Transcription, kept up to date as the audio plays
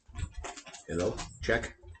Hello?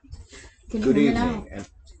 Check. Can Good you hear me evening. now? And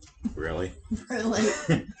really?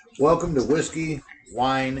 Really? Welcome to Whiskey,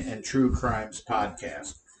 Wine, and True Crimes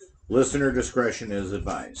podcast. Listener discretion is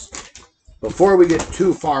advised. Before we get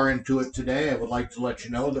too far into it today, I would like to let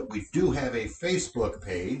you know that we do have a Facebook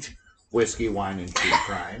page, Whiskey, Wine, and True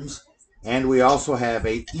Crimes. And we also have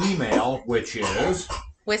an email, which is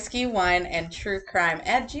Whiskey, Wine, and True Crime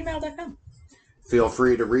at gmail.com. feel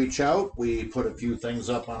free to reach out. We put a few things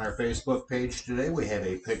up on our Facebook page today. We have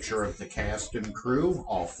a picture of the cast and crew,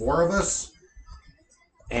 all four of us.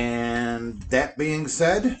 And that being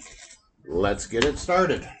said, let's get it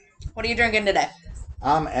started. What are you drinking today?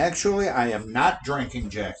 Actually, I am not drinking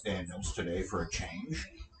Jack Daniels today for a change.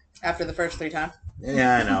 After the first 3 times?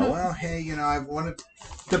 Yeah, I know. Well, hey, I want to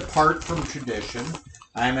depart from tradition.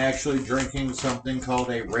 I'm actually drinking something called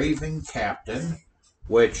a Raving Captain,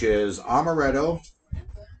 which is Amaretto,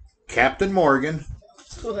 Captain Morgan,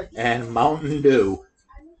 and Mountain Dew.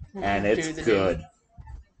 And it's good.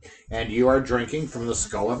 And you are drinking from the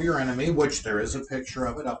Skull of Your Enemy, which there is a picture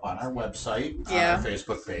of it up on our website, on our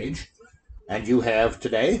Facebook page. And you have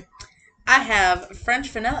today? I have French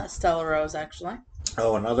vanilla Stella Rose, actually.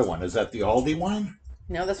 Oh, another one. Is that the Aldi wine?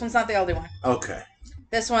 No, this one's not the Aldi one. Okay.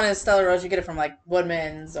 This one is Stella Rose. You get it from, like,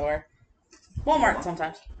 Woodman's or Walmart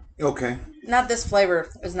sometimes. Okay. Not this flavor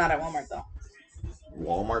is not at Walmart, though.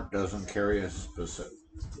 Walmart doesn't carry a specific...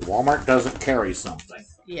 Walmart doesn't carry something.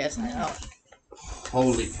 Yes, I know.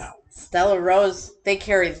 Holy cow. Stella Rose, they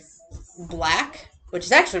carry black, which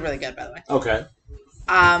is actually really good, by the way. Okay.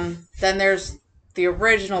 Then there's the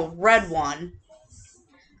original red one,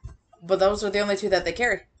 but those are the only two that they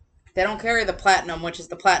carry. They don't carry the platinum, which is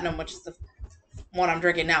the one I'm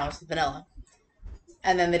drinking now, is the vanilla.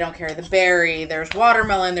 And then they don't carry the berry. There's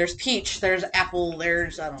watermelon, there's peach, there's apple,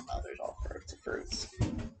 there's all sorts of fruits.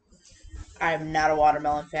 I'm not a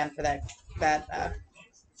watermelon fan for that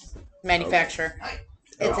manufacturer.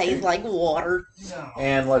 It tastes like water.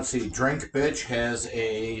 And let's see, Drink Bitch has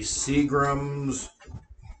a Seagram's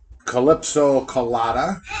Calypso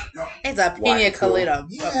Colada. It's a pina colada.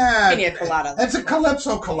 Yeah. Pina colada. It's a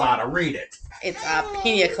Calypso Colada. Read it. It's a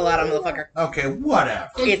pina colada, motherfucker. Okay, whatever.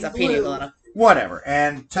 It's a pina colada. Whatever.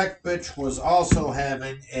 And Tech Bitch was also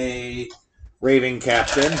having a Raving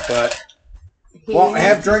Captain, but... Well,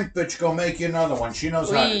 have Drink Bitch go make you another one. She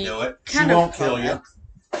knows how to do it. She won't kill you.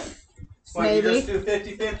 What, you just do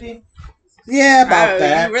 50-50? Yeah, about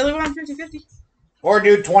that. You really want 50-50? Or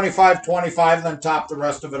do 25-25 and then top the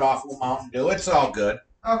rest of it off with Mountain Dew. It's all good.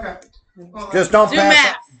 Okay. Well, Just don't Do pass.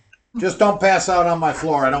 math. Just don't pass out on my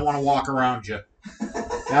floor. I don't want to walk around you.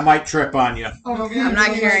 I might trip on you. okay. I'm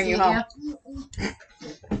not carrying you home.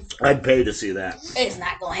 I'd pay to see that. It's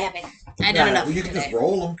not gonna happen. I done enough You can just today.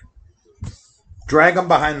 roll them. Drag them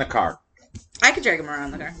behind the car. I could drag him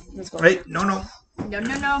around the car. Let's go. Hey, no.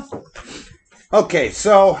 No. Okay,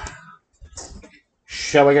 so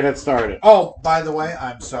shall we get it started? Oh, by the way,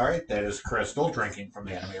 I'm sorry. That is Crystal drinking from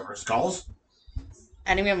the enemy of her skulls.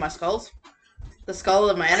 Enemy of my skulls? The skull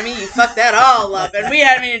of my enemy? You fucked that all up, and we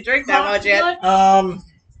haven't even drink that much yet.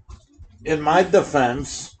 In my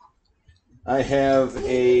defense, I have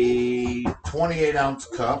a 28-ounce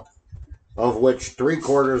cup, of which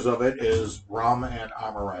 3/4 of it is rum and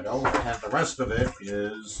amaretto, and the rest of it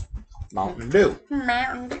is Mountain Dew. I'm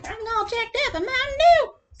all jacked up in Mountain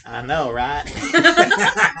Dew. I know, right?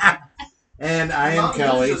 And I am Mountain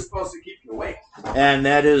Dew's Kelly, just supposed to keep you awake. and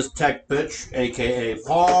that is Tech Bitch, a.k.a.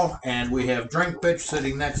 Paul, and we have Drink Bitch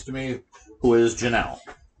sitting next to me, who is Janelle.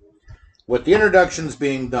 With the introductions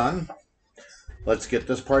being done, let's get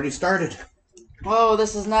this party started. Oh,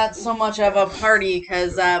 this is not so much of a party,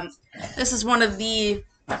 because this is one of the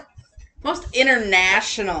most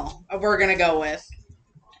international, we're going to go with,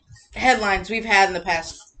 headlines we've had in the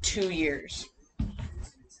past 2 years.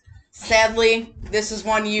 Sadly, this is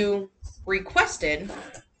one you requested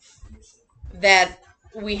that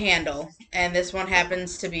we handle, and this one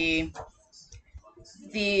happens to be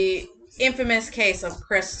the infamous case of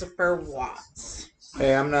Christopher Watts.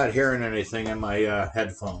 Hey, I'm not hearing anything in my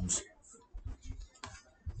headphones.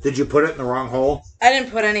 Did you put it in the wrong hole? I didn't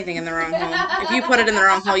put anything in the wrong hole. If you put it in the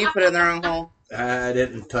wrong hole, you put it in the wrong hole. I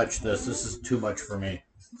didn't touch this. This is too much for me.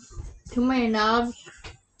 Too many knobs.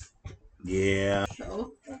 Yeah.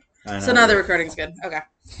 So. I know. So now the recording's good. Okay.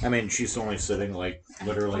 I mean, she's only sitting like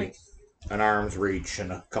literally an arm's reach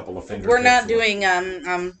and a couple of fingers. We're not doing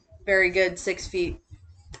very good 6 feet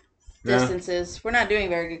Yeah. distances. We're not doing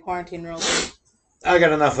very good quarantine rules. I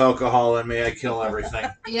got enough alcohol in me. I kill everything.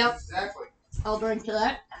 Yep. Exactly. I'll drink to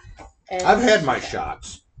that. And I've had my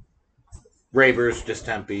shots. Ravers,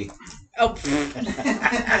 Distempi. Oh,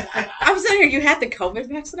 I'm sitting here. You had the COVID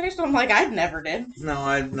vaccination. I'm like, I never did.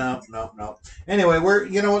 No. Anyway,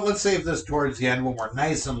 you know what? Let's save this towards the end when we're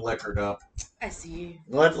nice and liquored up. I see.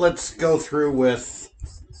 Let's go through with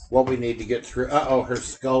what we need to get through. Her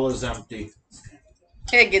skull is empty.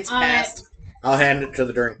 It gets passed. I'll hand it to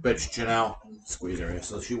the drink bitch, Janelle. Squeeze her ass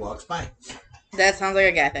so she walks by. That sounds like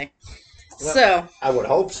a guy thing. Well, So, I would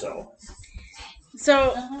hope so.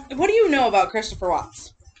 What do you know about Christopher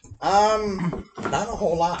Watts? Not a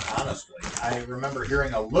whole lot, honestly. I remember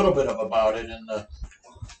hearing a little bit about it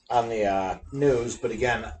on the news, but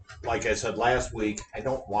again, like I said last week, I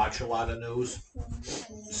don't watch a lot of news,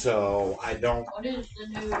 so I don't. What is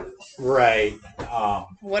the news? Right.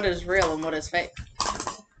 What is real and what is fake?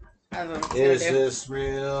 I don't know what Is to do. this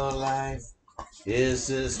real life? Is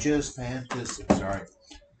this just fantasy? Sorry.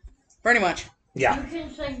 Pretty much. Yeah. You can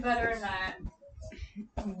sing better than that.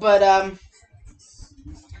 But,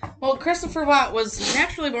 well, Christopher Watt was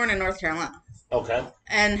naturally born in North Carolina Okay.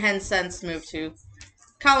 and has since moved to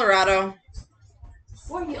Colorado.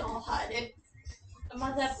 Where do you all hide it? Am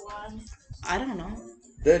I that blind? I don't know.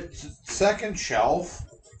 The second shelf,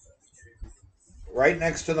 right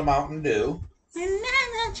next to the Mountain Dew. And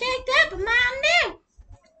I checked up my new.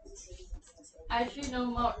 I see no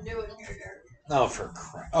Mountain Dew in here. Oh, for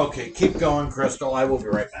crap. Okay, keep going, Crystal. I will be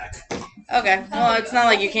right back. Okay. Well, it's not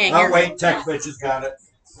like you can't hear Oh, me. wait. Tech Bitch has got it.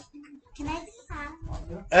 Can I just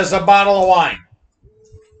have? As a bottle of wine.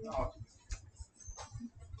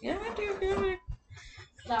 Yeah, I do. Yeah.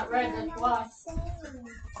 It's not red, that's why.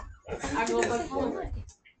 I go by color.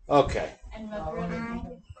 Okay. And my brother.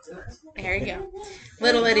 There you go.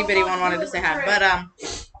 Little itty bitty one wanted to say hi.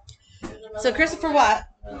 But, so Christopher Watt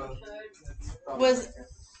was,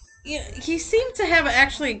 he seemed to have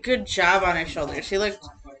actually a good job on his shoulders. He looked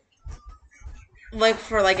like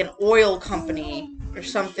for like an oil company or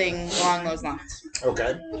something along those lines.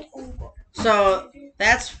 Okay. So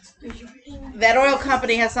that oil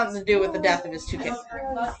company has something to do with the death of his two kids.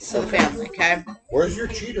 So the family, okay? Where's your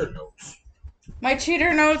cheater notes? My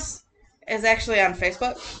cheater notes is actually on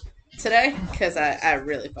Facebook today because I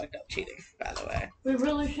really fucked up cheating, by the way. We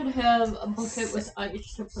really should have a bucket with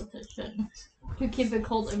ice to put this in. To keep it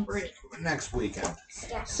cold and breathe. Next weekend.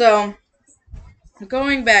 So,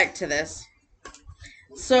 going back to this.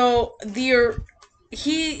 So,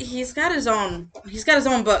 he's got his own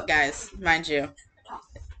book, guys, mind you.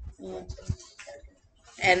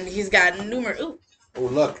 And he's got numerous. Ooh. Oh,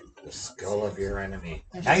 look. The skull of your enemy.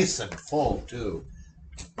 Nice and full, too.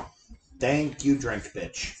 Thank you, drink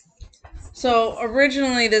bitch. So,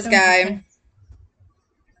 originally, this guy,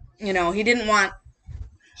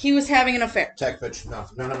 he was having an affair. Tech bitch.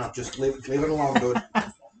 No. Just leave it alone, dude.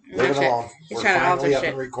 Leave it Okay. alone. He's We're trying to alter finally up shit.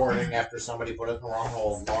 and recording after somebody put it in the wrong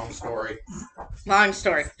hole. Long story. Long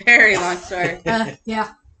story. Very long story.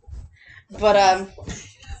 Yeah. But,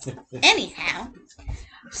 anyhow.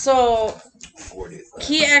 So, 45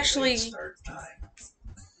 he actually start time.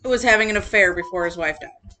 was having an affair before his wife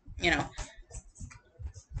died.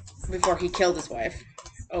 Before he killed his wife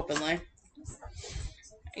openly.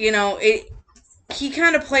 He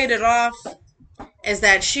kind of played it off as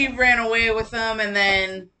that she ran away with him, and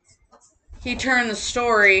then he turned the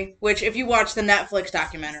story, which if you watch the Netflix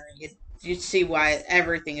documentary, you'd see why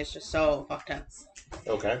everything is just so fucked up.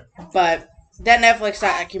 Okay. But that Netflix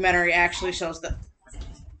documentary actually shows the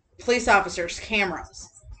police officers' cameras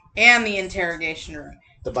and the interrogation room.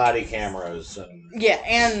 The body cameras and Yeah,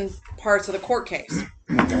 and parts of the court case.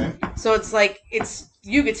 okay. So it's like,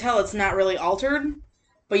 you could tell it's not really altered,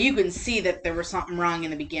 but you can see that there was something wrong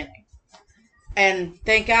in the beginning. And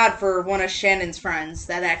thank God for one of Shannon's friends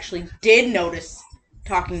that actually did notice,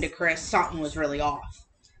 talking to Chris, something was really off.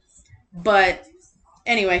 But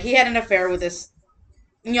anyway, he had an affair with this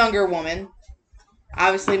younger woman.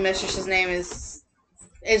 Obviously, Mistress's name is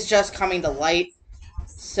just coming to light.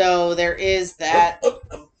 So there is that.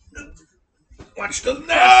 Watch the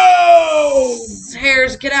nose!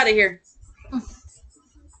 Hairs, get out of here.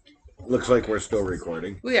 Looks like we're still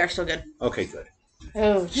recording. We are still good. Okay, good.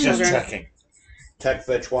 Oh, Just children. checking. Tech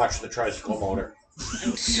bitch, watch the tricycle motor.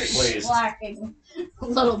 Please. Lacking. A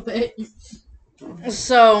little bit.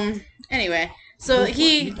 So, anyway. So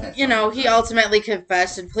he ultimately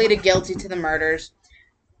confessed and pleaded guilty to the murders.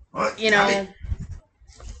 The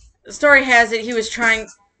story has it he was trying,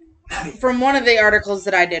 from one of the articles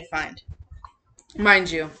that I did find,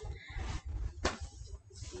 mind you,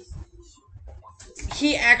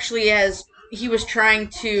 he was trying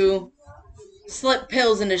to slip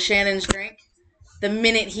pills into Shannon's drink the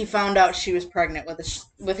minute he found out she was pregnant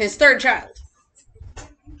with his third child.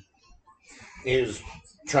 His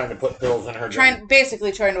Trying to put pills in her drink.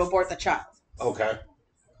 basically trying to abort the child. Okay.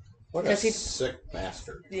 What a 'Cause he- sick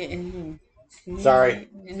bastard. Yeah, Sorry.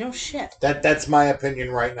 No shit. That's my opinion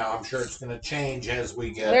right now. I'm sure it's going to change as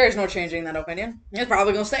we get... There is no changing that opinion. It's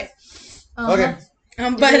probably gonna stay. Okay.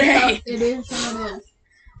 But It is hey, it is what it is.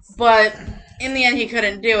 but in the end, he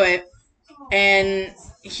couldn't do it, and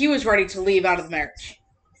he was ready to leave out of the marriage.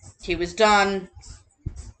 He was done.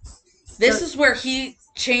 This is where he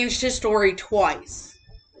changed his story twice.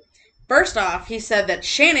 First off, he said that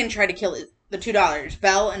Shannon tried to kill the two daughters,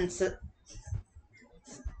 Belle and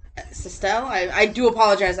Sistelle. I do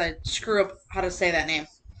apologize. I screw up how to say that name.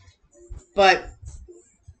 But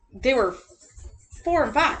they were 4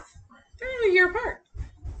 and 5. They're a year apart.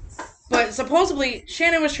 But supposedly,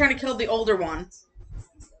 Shannon was trying to kill the older one.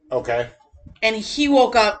 Okay. And he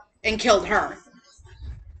woke up and killed her.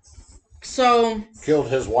 So, Killed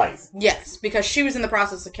his wife. yes, because she was in the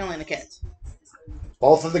process of killing the kids.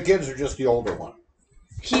 Both of the kids or just the older one?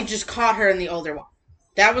 He just caught her in the older one.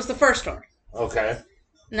 That was the first story. Okay.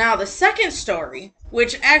 Now, the second story,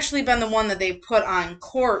 which actually been the one that they put on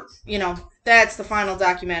court, that's the final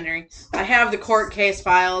documentary. I have the court case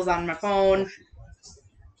files on my phone.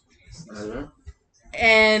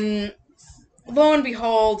 And lo and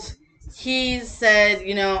behold, he said,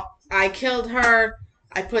 I killed her.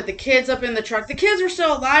 I put the kids up in the truck. The kids were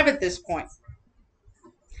still alive at this point.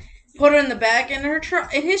 Put her in the back in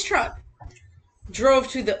his truck. Drove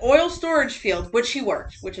to the oil storage field, which he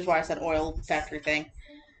worked, which is why I said oil factory thing.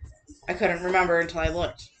 I couldn't remember until I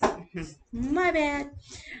looked. My bad.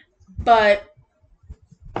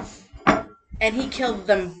 And he killed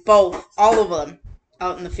them both, all of them,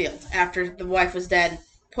 out in the field after the wife was dead.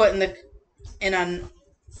 Put in an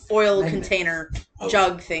oil container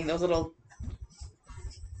jug thing. Those little.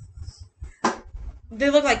 They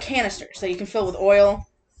look like canisters that you can fill with oil.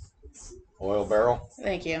 Oil barrel.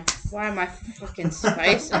 Thank you. Why am I fucking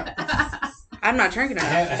spicy? I'm not drinking enough.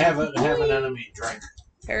 Have an enemy drink.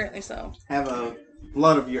 Apparently so. Have a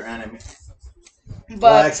blood of your enemy. But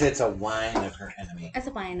Well, actually, it's a wine of her enemy. that's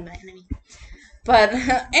a wine of my enemy. But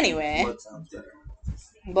anyway, Blood sounds better.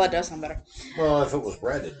 blood does sound better. Well, if it was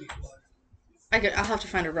red, it'd be blood. I'll have to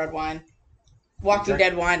find a red wine. Walking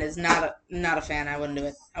Dead wine is not a fan. I wouldn't do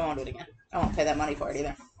it. I won't do it again. I won't pay that money for it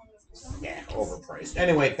either. Yeah, overpriced.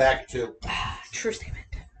 Anyway, back to... True statement.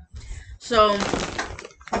 So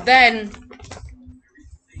then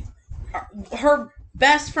her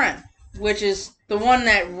best friend, which is the one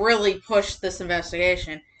that really pushed this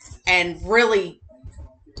investigation and really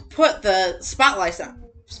put the spotlight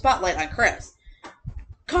on Chris,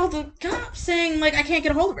 called the cops saying, I can't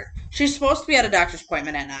get a hold of her. She's supposed to be at a doctor's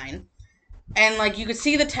appointment at 9. And, you could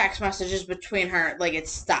see the text messages between her, it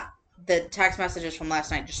stopped. The text messages from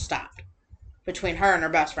last night just stopped. Between her and her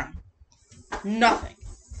best friend. Nothing.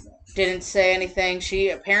 Didn't say anything. She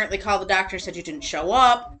apparently called the doctor and said you didn't show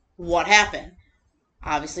up. What happened?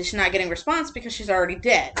 Obviously, she's not getting a response because she's already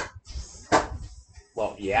dead.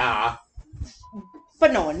 Well, yeah.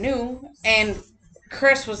 But no one knew. And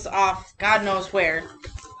Chris was off God knows where.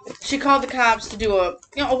 She called the cops to do a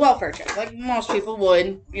welfare check, like most people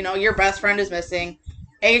would. Your best friend is missing.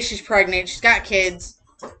 She's pregnant. She's got kids.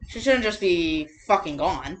 She shouldn't just be fucking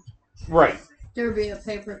gone. Right. There would be a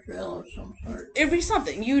paper trail of some sort. It'd be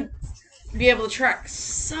something. You'd be able to track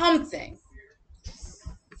something.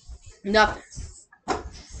 Nothing.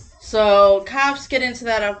 So, cops get into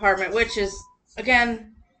that apartment, which is,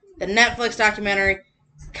 again, the Netflix documentary.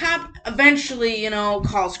 Cop eventually,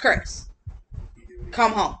 calls Chris.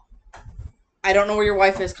 Come home. I don't know where your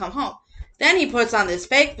wife is. Come home. Then he puts on this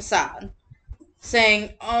fake facade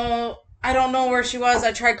saying, oh, I don't know where she was.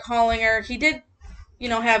 I tried calling her. He did,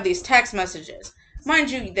 have these text messages. Mind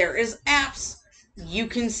you, there is apps. You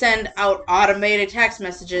can send out automated text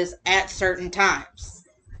messages at certain times.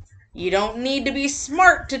 You don't need to be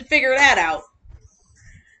smart to figure that out.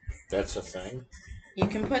 That's a thing. You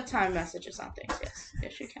can put time messages on things.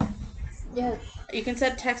 Yes, you can. Yes. You can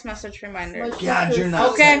set text message reminders. God, you're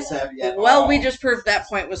not Okay. tech savvy at Well, all. we just proved that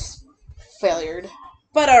point was failured.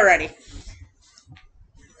 But alrighty.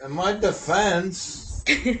 In my defense,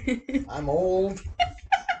 I'm old.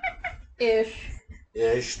 Ish.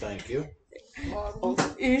 Ish, thank you.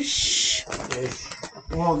 Ish. Ish.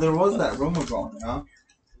 Well, there was that rumor going, huh?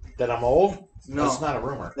 That I'm old? No. That's not a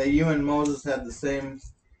rumor. That you and Moses had the same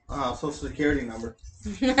social security number.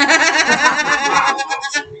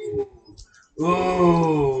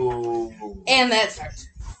 Ooh. And that starts.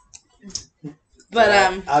 But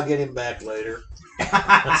I'll get him back later.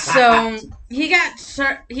 so he got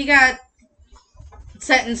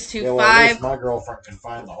sentenced to Yeah, well, at 5. least my girlfriend can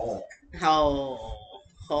find the hole. Oh,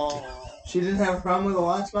 Oh. She didn't have a problem with the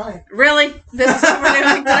last night. Really? This is what we're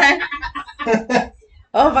doing today?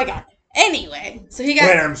 Oh my god. Anyway, so he got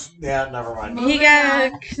Yeah, never mind. he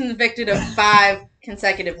got convicted of 5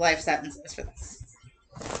 consecutive life sentences for this.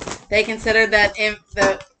 They considered that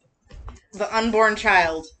the unborn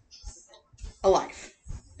child alive.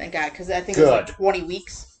 Thank God, because I think it was like Good. 20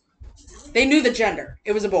 weeks. They knew the gender.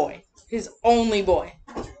 It was a boy. His only boy.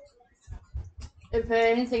 If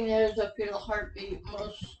anything that is a fetal heartbeat,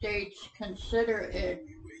 most states consider it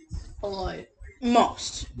alive.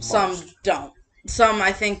 Most. Some don't. Some,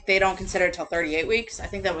 I think, they don't consider it till 38 weeks. I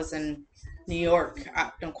think that was in New York.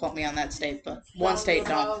 Don't quote me on that state, but one state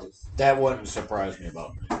don't. That wouldn't surprise me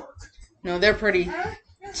about New York. No, they're pretty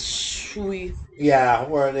sweet. Yeah,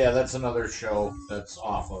 that's another show that's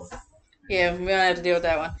off of. Yeah, we don't have to deal with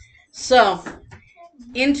that one. So,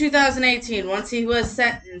 in 2018, once he was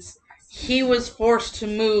sentenced, he was forced to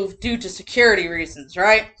move due to security reasons,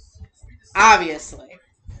 right? Obviously.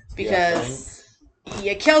 Because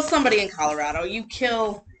you kill somebody in Colorado, you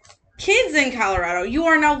kill kids in Colorado, you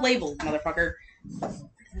are now labeled, motherfucker.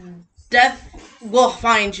 Death will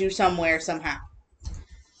find you somewhere, somehow.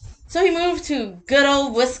 So he moved to good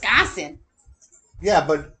old Wisconsin. Yeah,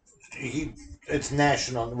 but it's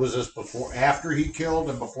national. Was this after he killed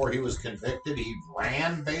and before he was convicted? He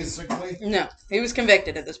ran, basically? No, he was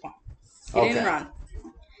convicted at this point. He didn't Okay. run.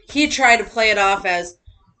 He tried to play it off as,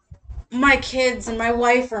 my kids and my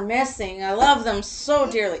wife are missing. I love them so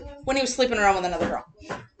dearly. When he was sleeping around with another girl.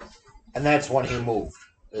 And that's when he moved.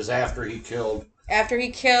 Is after he killed. After he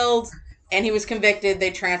killed and he was convicted,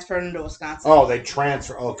 they transferred him to Wisconsin. Oh, they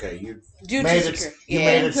transfer. Okay, you Due made to it. security. You Yeah.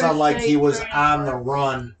 made it sound like he was on the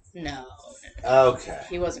run. No, Okay.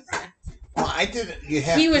 he wasn't running. Well, I didn't. You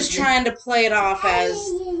have. He was trying to play it off as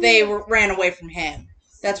they ran away from him.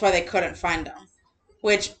 That's why they couldn't find him.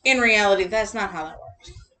 Which, in reality, that's not how that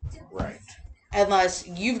works. Right. Unless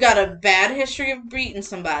you've got a bad history of beating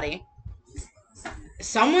somebody,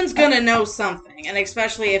 someone's gonna know something. And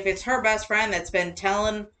especially if it's her best friend that's been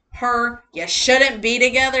telling her you shouldn't be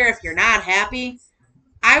together if you're not happy.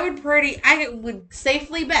 I would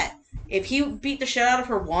safely bet if he beat the shit out of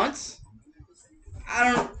her once,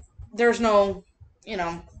 there's no,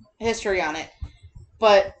 history on it.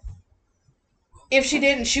 But if she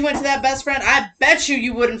didn't, she went to that best friend, I bet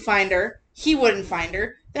you wouldn't find her. He wouldn't find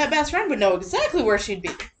her. That best friend would know exactly where she'd be.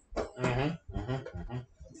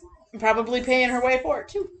 Probably paying her way for it,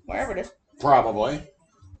 too. Wherever it is. Probably.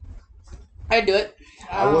 I'd do it.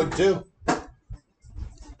 I would, too.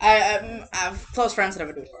 I have close friends that I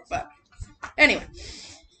would do it for. But anyway.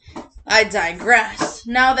 I digress.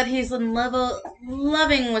 Now that he's in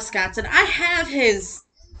loving Wisconsin, I have his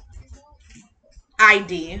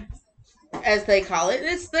ID, as they call it.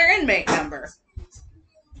 It's their inmate number.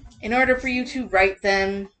 In order for you to write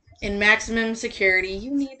them in maximum security,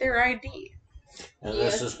 you need their ID. And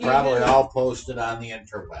this is you probably do. all posted on the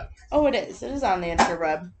interweb. Oh, it is. It is on the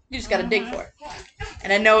interweb. You just gotta dig for it.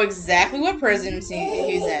 And I know exactly what prison he's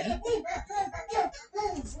in.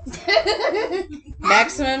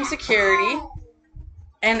 Maximum security.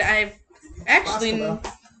 And I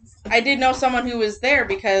did know someone who was there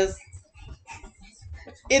because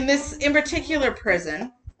in particular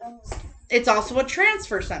prison, it's also a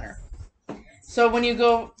transfer center. So when you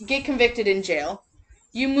go get convicted in jail,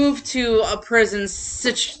 you move to a prison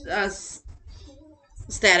status.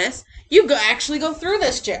 You actually go through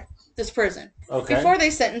this prison, Okay. before they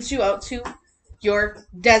sentence you out to your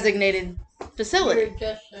designated facility. Your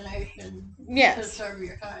destination to Yes, serve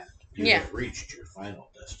your time. You Yeah. have reached your final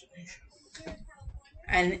destination.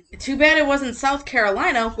 and too bad it wasn't South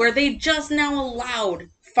Carolina where they just now allowed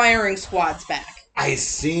firing squads back. I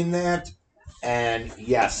seen that, and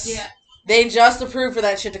yes. Yeah. They just approved for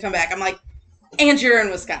that shit to come back. I'm like, and you're in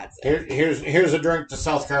Wisconsin. Here's a drink to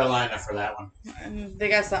South Carolina for that one. They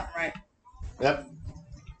got something right. Yep.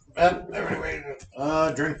 Everybody,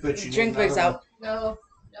 drink, but you Drink need Big's another out. No,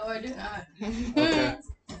 I do not. one? Okay.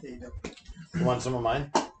 You want some of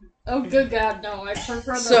mine? Oh, good God, no. I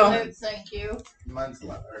prefer the So- live, thank you. Mine's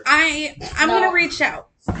leather. I'm No. gonna reach out.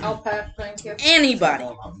 I'll pass, thank you. Anybody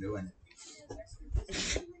I'm doing.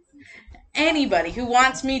 who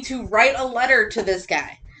wants me to write a letter to this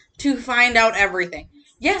guy to find out everything.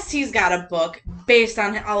 Yes, he's got a book based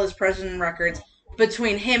on all his prison records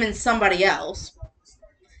between him and somebody else.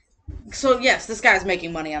 So yes, this guy's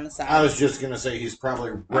making money on the side. I was just gonna say he's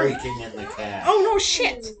probably raking in the cash. Oh no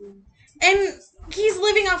shit. And he's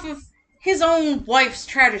living off of his own wife's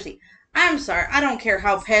tragedy. I'm sorry, I don't care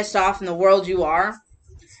how pissed off in the world you are.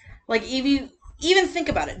 Like, even think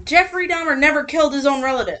about it. Jeffrey Dahmer never killed his own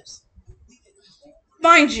relatives.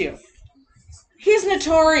 Mind you. He's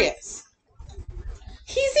notorious.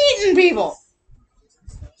 He's eating people.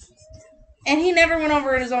 And he never went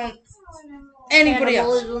over his own anybody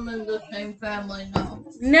else. Cannibalism in the same family, no.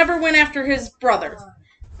 Never went after his brother.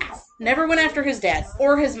 Never went after his dad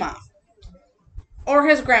or his mom or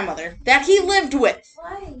his grandmother that he lived with.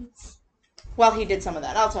 Well, he did some of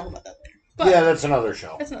that. I'll talk about that later. But Yeah, that's another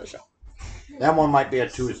show. that's another show. That one might be a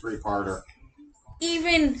 2 or 3 parter.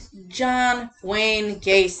 Even John Wayne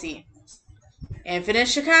Gacy. Infinite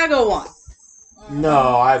Chicago one.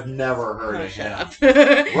 No, I've never heard Oh, of shut him.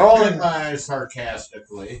 up. Rolling my eyes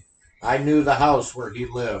sarcastically. I knew the house where he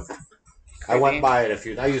lived. I went Creepy. by it a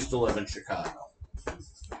few. I used to live in Chicago.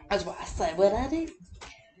 That's what I said. What I did.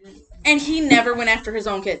 And he never went after his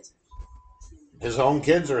own kids. His own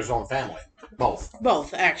kids or his own family? Both.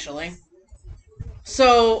 Both, actually.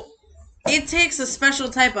 So, it takes a special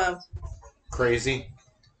type of... Crazy.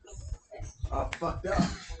 Fucked up.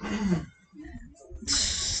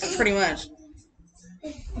 Pretty much.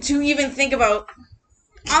 To even think about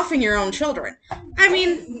offing your own children. I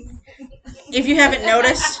mean, if you haven't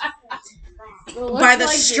noticed Well, by looks the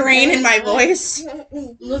like strain you're in my dancing.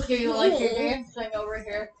 voice, Look at you like you're dancing over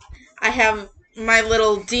here. I have my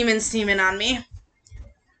little demon semen on me.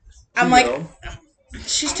 I'm like,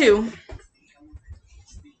 she's 2.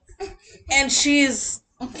 And she's,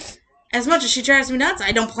 as much as she drives me nuts,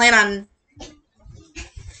 I don't plan on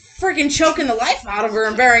freaking choking the life out of her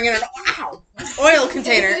and burying her in an oil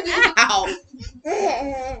container. Ow!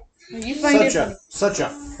 You find Such a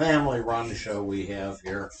family-run show we have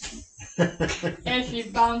here. And she's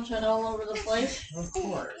bouncing all over the place. Of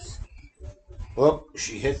course. Whoop,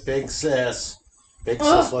 she hit Big Sis. Big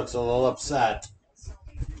Ugh. Sis looks a little upset.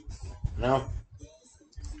 No?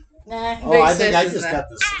 Nah. Oh, Big I think Sis I is just a- got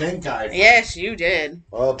the stink eye. Yes, you did.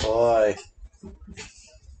 Oh, boy.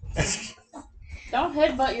 Don't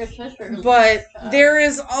headbutt your sister. But there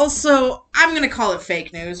is also, I'm going to call it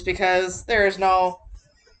fake news because there is no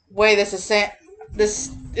way this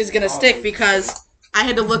is going to stick because I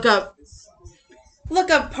had to look up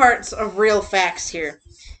parts of real facts here.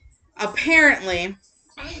 Apparently,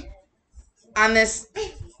 on this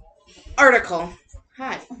article,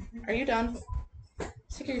 hi, are you done?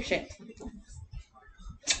 Sick of your shit.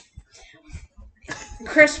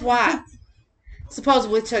 Chris Watt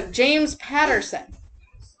supposedly took James Patterson.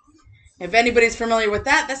 If anybody's familiar with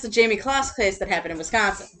that, that's the Jamie Kloss case that happened in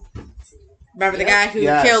Wisconsin. Remember the guy who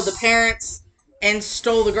Yes. killed the parents and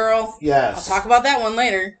stole the girl? Yes. I'll talk about that one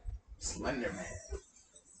later. Slender Man.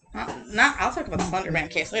 I'll talk about the Slender Man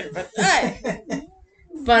case later, but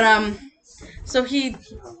so he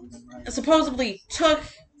supposedly took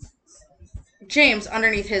James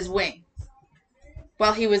underneath his wing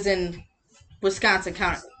while he was in Wisconsin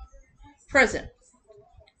County prison.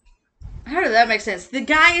 How did that make sense? The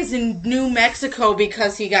guy is in New Mexico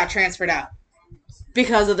because he got transferred out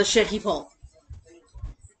because of the shit he pulled.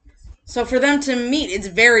 So for them to meet, it's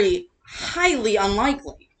very highly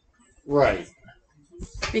unlikely. Right.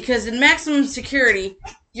 Because in maximum security,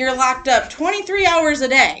 you're locked up 23 hours a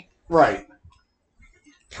day. Right.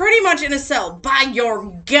 Pretty much in a cell by your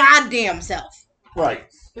goddamn self. Right.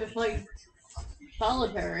 Just like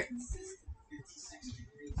solitary.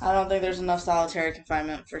 I don't think there's enough solitary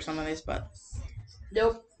confinement for some of these, but...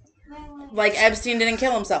 Nope. Like, Epstein didn't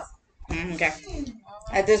kill himself. Okay.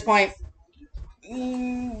 At this point,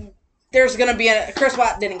 there's gonna be Chris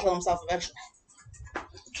Watt didn't kill himself eventually.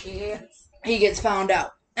 Yeah. He gets found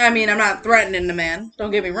out. I mean, I'm not threatening the man. Don't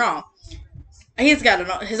get me wrong. He's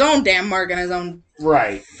got his own damn mark on his own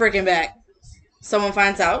Right. freaking back. Someone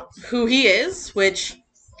finds out who he is, which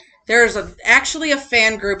there's actually a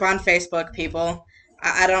fan group on Facebook, people.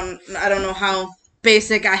 I don't know how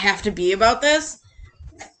basic I have to be about this,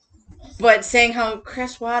 but saying how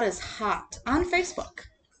Chris Watt is hot on Facebook.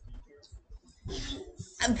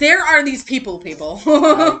 There are these people.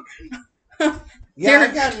 Yeah,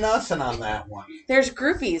 I got nothing on that one. There's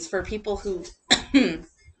groupies for people who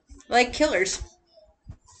like killers.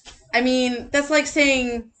 I mean, that's like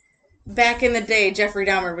saying back in the day Jeffrey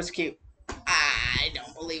Dahmer was cute. I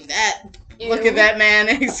don't believe that. Look at that man,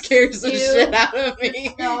 he scares the Ew. shit out of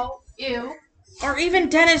me. No. Ew. Or even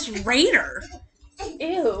Dennis Rader.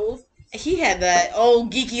 Ew. He had the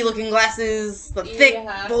old geeky looking glasses, the thick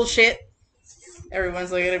Yeah. bullshit.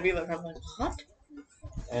 Everyone's looking at me like, I'm like, what?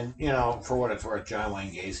 And, you know, for what it's worth, John Wayne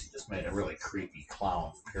Gacy just made a really creepy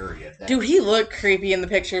clown, period. Dude, he looked creepy in the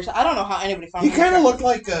pictures. I don't know how anybody found He him kind of attractive. looked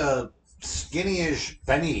like a skinny-ish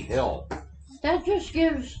Benny Hill. That just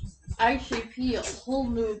gives ICP a whole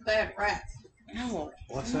new bad rap. No.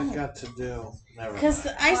 What's that got to do? Never Because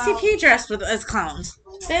mind. the ICP dressed as clowns.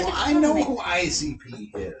 Well, I know who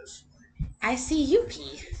ICP is. I see you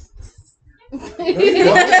pee. What are you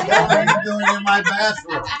doing in my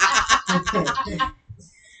bathroom?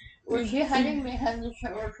 Was she hiding behind the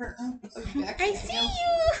shower curtain? I see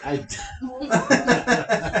you.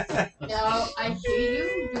 No, I see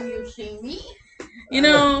you. Do you see me? You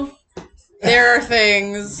know, there are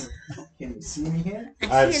things. Can you see me here?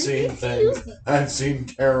 I've seen things. I've seen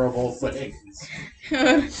terrible things.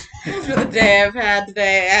 After the day I've had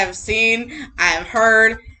today, I have seen, I have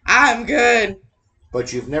heard, I'm good.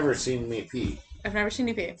 But you've never seen me pee. I've never seen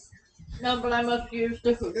you pee. No, but I must use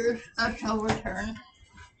the Hooters shower turn.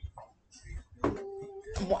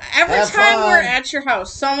 Every Have time fun. we're at your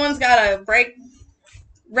house, someone's gotta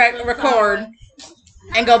record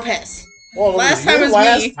and go piss. Well, Last it was time you was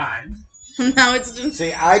last me. time. Now it's just.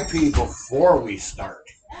 See, I pee before we start.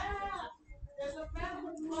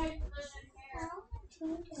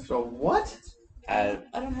 So what? I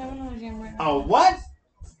don't have another game right now. Oh, what?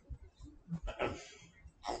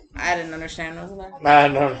 I didn't understand. Was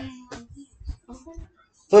that? No.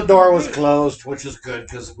 The door was closed, which is good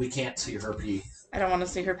because we can't see her pee. I don't want to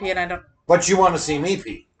see her pee, and I don't But you want to see me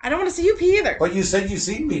pee. want to see you pee either. But you said you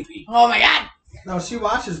seen me pee. Oh my god! No, she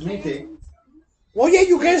watches me pee. Well, yeah,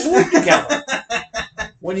 you guys live together.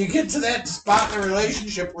 When you get to that spot in a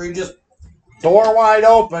relationship where you just door wide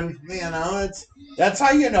open, that's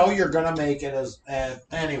how you know you're gonna make it.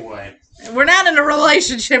 Anyway. We're not in a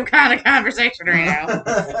relationship kind of conversation right now.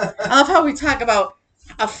 I love how we talk about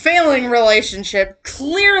a failing relationship,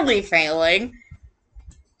 clearly failing,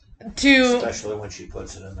 to Especially when she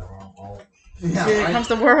puts it in the wrong hole. Yeah, here right. comes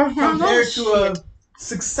the world. Compared to a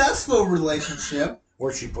successful relationship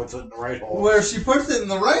Where she puts it in the right hole. where she puts it in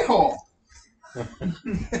the right hole.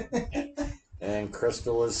 And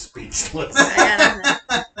Crystal is speechless.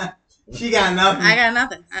 She got nothing. I got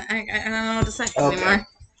nothing. I don't know what to say Okay. anymore.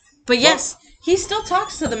 But yes, he still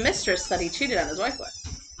talks to the mistress that he cheated on his wife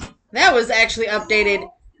with. That was actually updated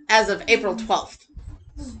as of April 12th.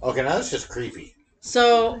 Okay, now that's just creepy.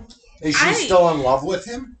 So, Is she still in love with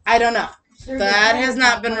him? I don't know. There's That a has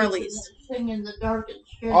not been person released. that's singing in the dark and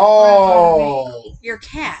scared the crap out Oh, Your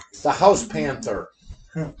cat. the house panther.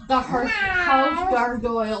 of me. The house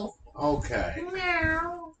gargoyle. Okay.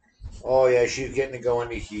 Meow. Oh yeah, she's getting to go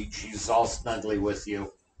into heat. She's all snuggly with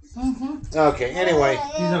you. Mm-hmm. Okay. Anyway,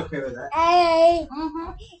 He's okay with that. Hey.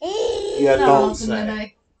 Mm-hmm. yeah, don't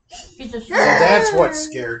say. He's a So that's what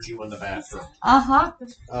scared you in the bathroom. Uh-huh.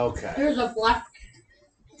 Okay. There's a black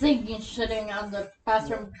thing sitting on the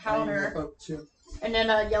bathroom counter, and then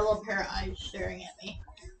a yellow pair of eyes staring at me.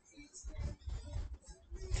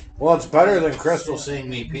 Well, it's better than Crystal seeing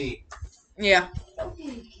me pee. Yeah.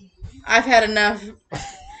 I've had enough.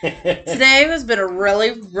 Today has been a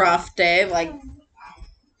really rough day. Like,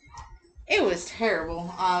 it was terrible.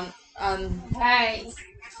 Hey.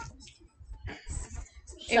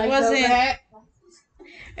 It wasn't.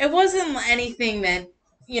 It wasn't anything that,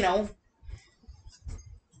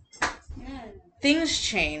 things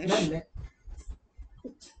change.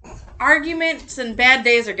 Arguments and bad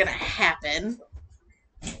days are gonna happen.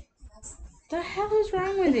 The hell is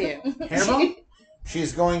wrong with you? Hannibal?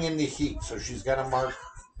 She's going into heat, so she's got to mark.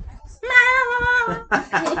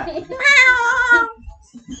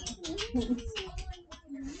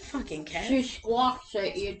 Fucking cat. She squawks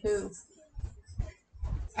at you too.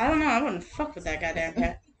 I don't know. I wouldn't fuck with that goddamn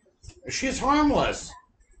cat. She's harmless.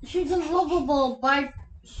 She's a lovable,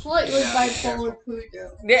 slightly bipolar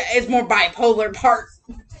Cujo. Yeah, it's more bipolar part.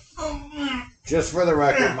 Just for the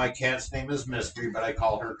record, my cat's name is Mystery, but I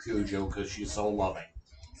call her Cujo because she's so loving.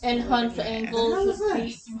 And hunts ankles and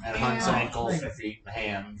feet And hunts and ankles and feet and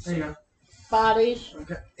hands. There you go. bodies.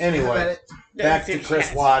 Okay. Anyway, back to Dude, Chris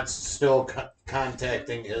cats. Watts still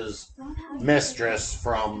contacting his mistress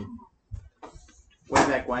from Way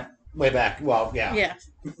back when. way back. Well, yeah. Yeah.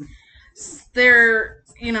 There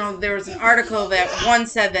was an article that one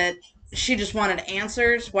said that she just wanted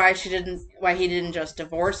answers why he didn't just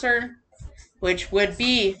divorce her, which would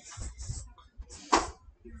be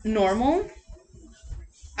normal.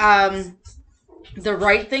 The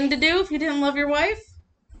right thing to do if you didn't love your wife.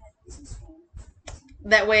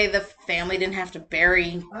 That way the family didn't have to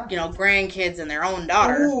bury, grandkids and their own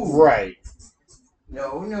daughter. Ooh. Right.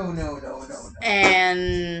 No.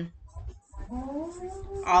 And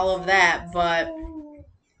all of that, but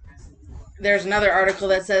there's another article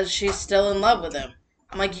that says she's still in love with him.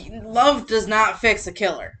 I'm like, love does not fix a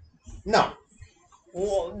killer. No.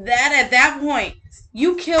 Well, at that point,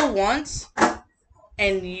 you kill once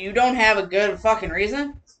and you don't have a good fucking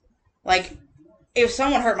reason. Like, if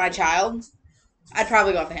someone hurt my child, I'd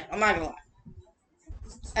probably go off the handle. I'm not gonna lie.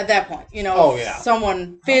 At that point, Oh, yeah.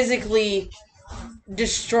 someone physically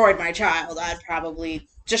destroyed my child, I'd probably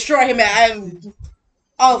destroy him. I'm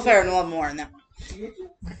all fair and a lot more in that one.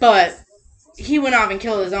 But he went off and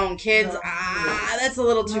killed his own kids. That's a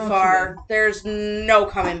little too far. There's no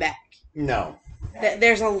coming back. No.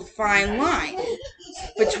 There's a fine line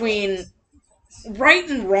between right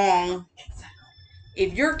and wrong.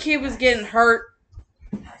 If your kid was getting hurt,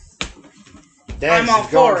 Dad, I'm all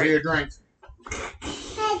she's going for for it. your drink.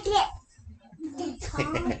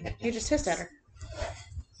 You just hissed at her.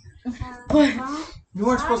 But You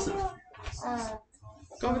weren't supposed to.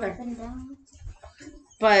 go over there.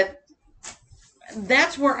 But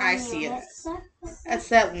that's where I see it. That's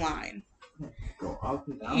that line. Go up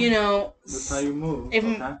and down. You know, That's how you move. if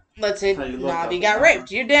okay? let's say How you look up Navi and got down. raped,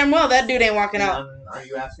 you're damn well that dude ain't walking And out. then are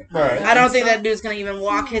you asking? Right. I don't think that dude's gonna even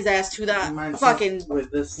walk his ass to You the might fucking say with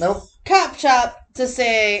this. Nope. cop shop to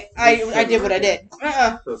say I did what I did.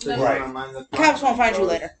 So say Right. you wanna mind the Cops won't find you goes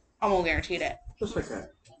later. I'm gonna guarantee that. Just like that.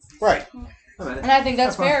 Right. I mean, And I think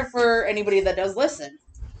that's That's fair for anybody that does listen.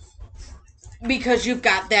 Because you've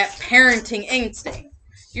got that parenting instinct.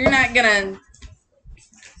 You're not gonna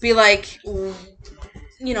be like, you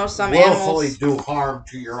know, some Willfully animals. do harm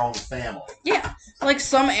to your own family. Yeah. Like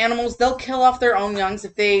some animals, they'll kill off their own youngs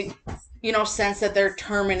if they, you know, sense that they're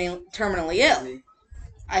terminally ill.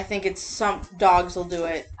 I think it's some dogs will do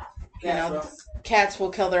it. You know, cats will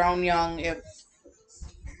kill their own young if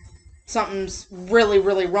something's really,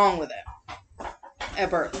 really wrong with it at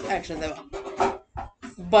birth. Actually, they will.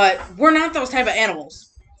 But we're not those type of animals,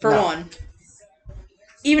 for No. one.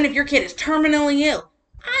 Even if your kid is terminally ill,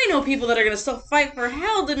 I know people that are going to still fight for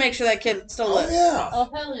hell to make sure that kid still Oh, lives. yeah. Oh,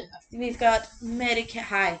 hell yeah. And he's got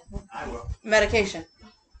I will. medication.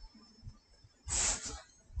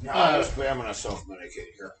 I'm going to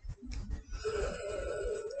self-medicate here.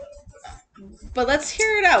 But let's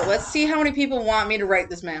hear it out. Let's see how many people want me to write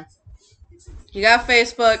this man. You got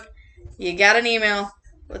Facebook. You got an email.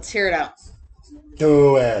 Let's hear it out.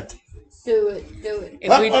 Do it. Do it. Do it.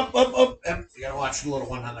 If Up, we, up, up, up. Yep, you gotta watch the little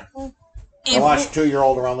one on there. I if watch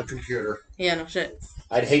 2-year-old around the computer. yeah, no shit.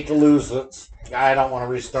 I'd hate to lose it. I don't want to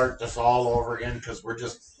restart this all over again because we're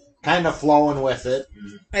just kind of flowing with it.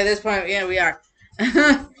 At this point, yeah, we are.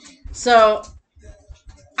 So,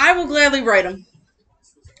 I will gladly write him.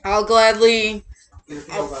 I'll gladly Get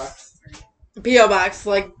a PO box. P.O. Box,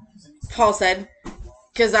 like Paul said,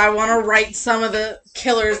 because I want to write some of the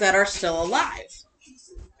killers that are still alive.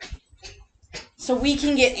 So we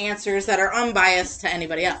can get answers that are unbiased to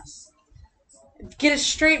anybody else. Get it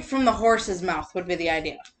straight from the horse's mouth would be the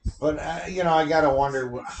idea. But, I gotta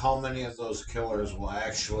wonder how many of those killers will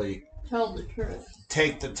actually Tell the truth.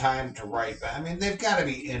 take the time to write back. I mean, they've got to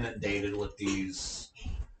be inundated with these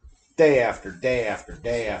day after day after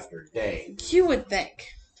day after day. You would think.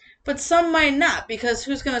 But some might not, because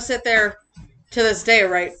who's going to sit there to this day,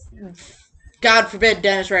 right? God forbid,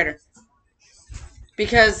 Dennis Rader.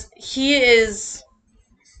 Because he's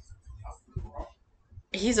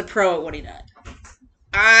a pro at what he does.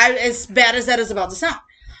 As bad as that is about to sound.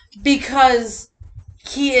 Because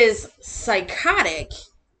he is psychotic,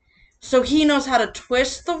 so he knows how to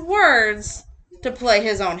twist the words to play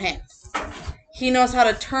his own hand. He knows how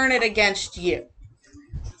to turn it against you.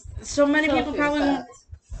 So many people probably won't.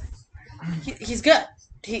 He's good.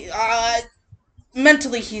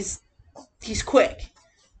 Mentally, he's quick.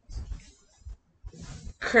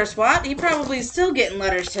 Chris Watt, he probably is still getting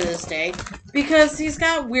letters to this day because he's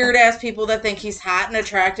got weird ass people that think he's hot and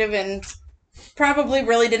attractive and probably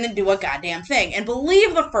really didn't do a goddamn thing. And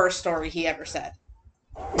believe the first story he ever said.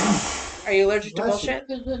 Are you allergic to bullshit?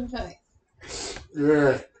 Gesundheit.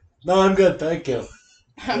 Yeah. No, I'm good, thank you.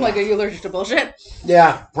 I'm like, are you allergic to bullshit?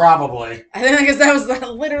 Yeah, probably. I think because that was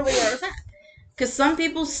literally what I was at. Because some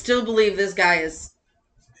people still believe this guy is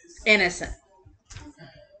innocent.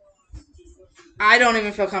 I don't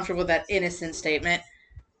even feel comfortable with that innocent statement.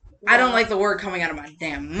 I don't like the word coming out of my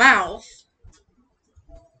damn mouth.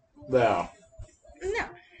 No. No.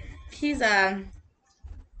 He's a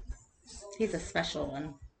special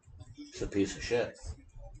one. It's a piece of shit.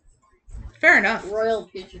 Fair enough. Royal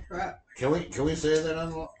piece of crap. Can we say that on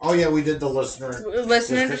the... Oh, yeah, we did the listener.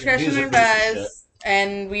 Listener discretion He's a piece of shit. advised.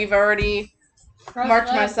 And we've already Cross marked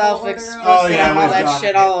that myself border explicit on- Oh, yeah, and all we've that done shit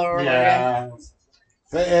it. all over again. Yeah.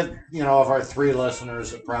 If of our 3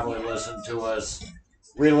 listeners that probably listen to us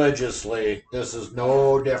religiously, this is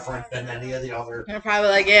no different than any of the other. You're probably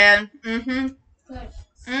like, yeah, Good.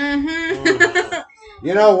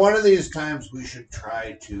 One of these times we should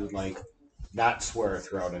try to, not swear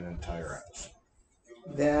throughout an entire episode.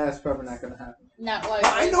 That's probably not gonna happen. Not like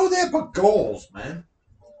I know that, but goals, man.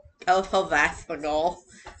 Oh, well, that's the goal.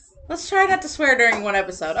 Let's try not to swear during one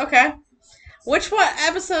episode. Okay. Which one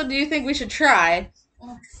episode do you think we should try?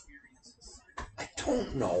 I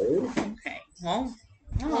don't know. Okay, well,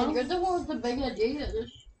 I don't Well, know. you're the one with the big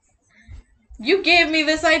ideas. You gave me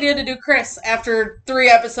this idea to do Chris after 3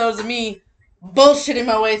 episodes of me bullshitting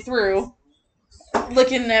my way through,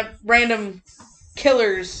 looking at random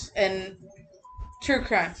killers and true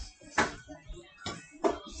crime.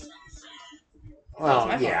 Well,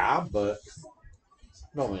 my fault. yeah, but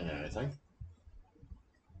don't mean anything.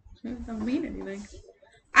 Doesn't mean anything.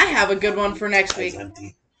 I have a good one for next week. It's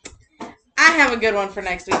empty. I have a good one for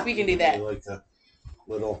next week. We can do You that. like the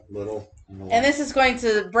little. And this is going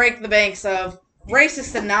to break the banks of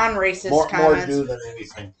racist and non-racist more comments. do than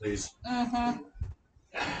anything, please. Mm-hmm.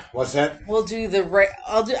 What's that? We'll do the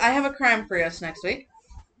I have a crime for us next week.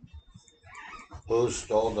 Who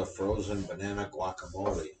stole the frozen banana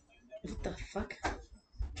guacamole? What the fuck?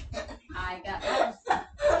 I got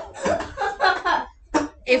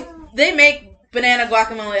If they make banana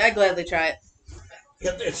guacamole, I gladly try it.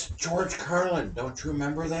 Yeah, it's George Carlin. Don't you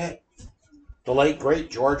remember that? The late great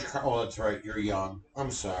George Carlin. Oh, that's right. You're young.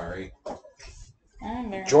 I'm sorry.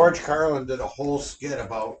 George Carlin did a whole skit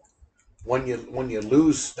about when you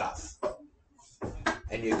lose stuff,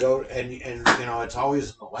 and you go and you know it's always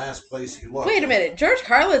in the last place you look. Wait a minute, George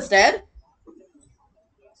Carlin's dead?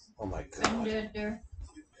 Oh my I'm God, dead there.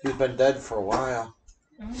 he's been dead for a while.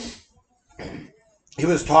 He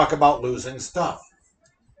was talking about losing stuff.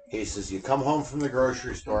 He says, you come home from the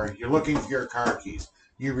grocery store, you're looking for your car keys.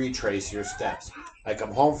 You retrace your steps. I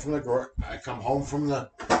come home from the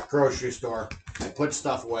grocery store. I put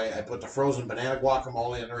stuff away. I put the frozen banana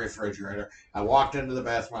guacamole in the refrigerator. I walked into the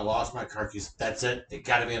bathroom. I lost my car keys. That's it. They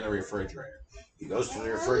got to be in the refrigerator. He goes to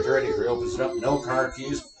the refrigerator. He reopens it up. No car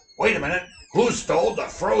keys. Wait a minute. Who stole the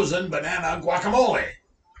frozen banana guacamole?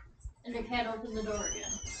 And the cat opened the door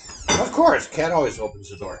again. Of course. Cat always opens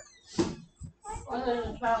the door. Well, there's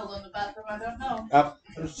a child in the bathroom. I don't know.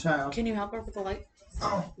 There's a child. Can you help her with the light?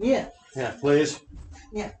 Oh, yeah. Yeah, please.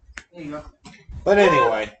 There you go. But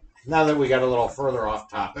anyway, now that we got a little further off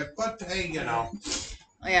topic, but hey, you know.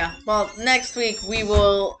 Yeah, well, next week we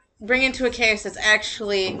will bring into a case that's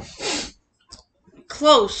actually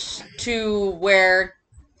close to where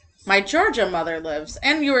my Georgia mother lives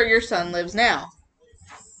and your son lives now.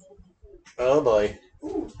 Oh boy.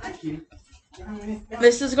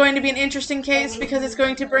 This is going to be an interesting case because it's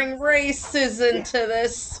going to bring races into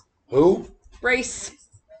this. Who? Race.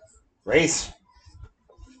 Race?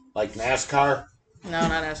 Like NASCAR? No,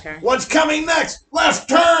 not NASCAR. What's coming next? Left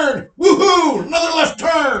turn! Woohoo! Another left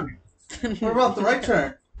turn! What about the right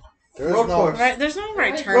turn? There's Road no. course. Right, there's no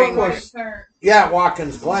right Wait, turning. Road course. turn. Yeah,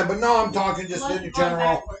 Watkins Glen, but no, I'm talking just Let's in go general.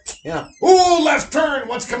 backwards. Yeah. Ooh, left turn!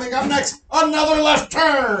 What's coming up next? Another left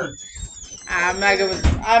turn! I'm not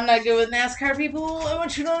good with NASCAR people. I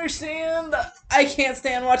want you to understand. I can't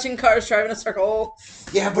stand watching cars drive in a circle.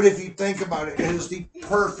 Yeah, but if you think about it, it is the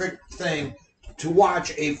perfect thing to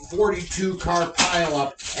watch a 42 car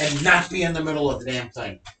pileup and not be in the middle of the damn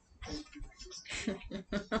thing.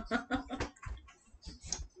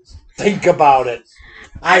 Think about it.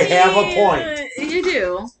 I have a point. You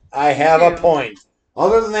do. I have You a do. point.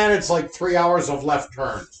 Other than that, it's like 3 hours of left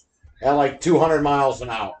turns at like 200 miles an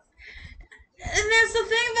hour. And that's the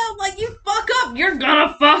thing, though. Like, you fuck up, you're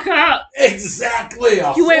gonna fuck up. Exactly.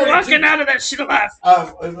 You ain't walking out of that shit alive.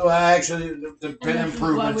 Well, actually, there's been And this is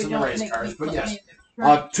why improvements we in the don't race make cars, me but put yes. music.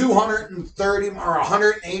 Right. 230 or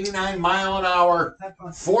 189 mile an hour,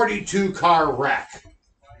 42 car wreck.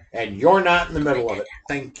 And you're not in the middle of it.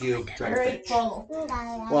 Thank you, Drink Very Bitch. full.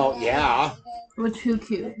 Well, yeah. With 2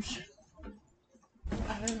 cubes.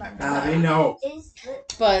 I remember Now they that. know.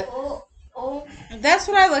 But that's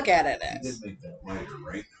what I look at it as. make that lighter,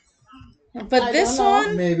 right? But I this don't know.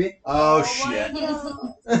 one, Maybe. Oh, shit.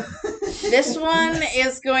 this one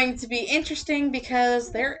is going to be interesting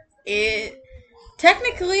because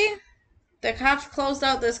technically, the cops closed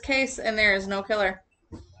out this case and there is no killer.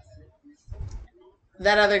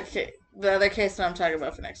 The other case that I'm talking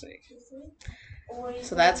about for next week.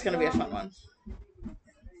 So that's going to be a fun one.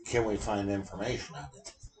 Can we find information on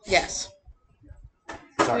it? Yes.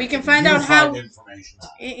 Sorry, We can find you out how- find information on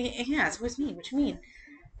it? Yeah, it's with me. What you mean?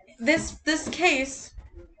 This case,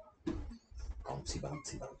 Bouncy,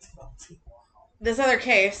 bouncy, bouncy, bouncy. this other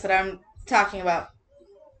case that I'm talking about,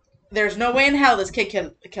 there's no way in hell this kid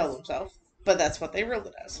killed himself. But that's what they ruled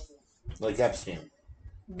it as. Like Epstein.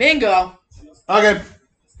 Bingo. Okay.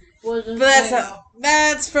 Wasn't But Play-Doh.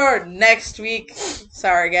 that's for next week.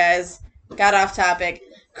 Sorry, guys. Got off topic.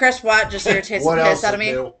 Chris Watt just irritates the What piss else out of to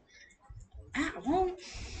me. do? Well,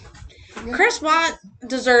 Chris Watt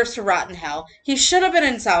deserves to rot in hell. He should have been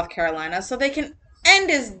in South Carolina so they can end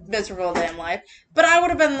his miserable damn life, but I would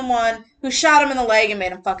have been the one who shot him in the leg and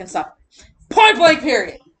made him fucking suffer. Point blank,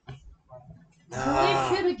 period. Will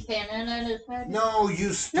he shoot a cannon at his head? No,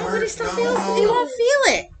 you start. No, but he still no, feels no, he no. won't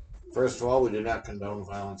feel it. First of all, we do not condone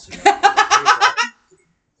violence against people.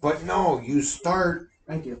 But no, you start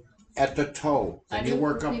Thank you. at the toe, then you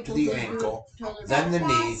work up to the ankle, then the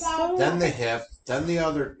knee, So, then the hip, then the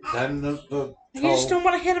other, then the toe. you just don't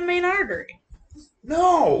want to hit a main artery.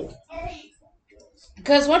 No!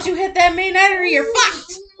 Because once you hit that main artery, you're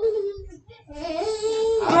fucked.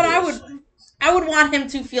 But I would want him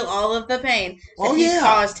to feel all of the pain that Oh, he yeah.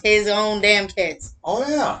 caused his own damn kids. Oh,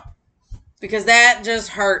 yeah. Because that just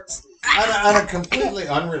hurts. On a completely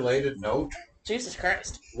unrelated note, Jesus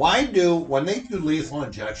Christ. when they do lethal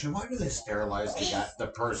injection, why do they sterilize the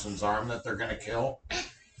person's arm that they're going to kill?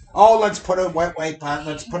 Oh, let's put a wet wipe on,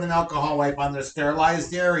 let's put an alcohol wipe on the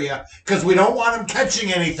sterilized area, because we don't want them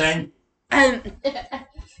catching anything. And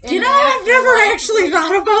do you know, I've never actually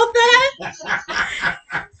thought about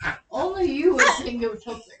that. Only you would think of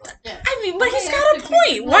something like that. I mean, but he's got a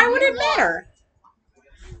point. Why would it matter?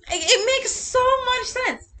 It makes so much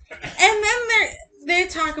sense. And then they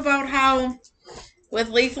talk about how with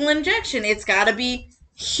lethal injection, it's got to be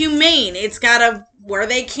humane. It's got to where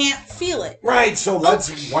they can't feel it. Right, so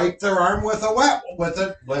let's wipe their arm with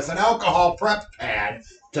an alcohol prep pad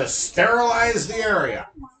to sterilize the area.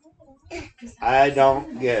 I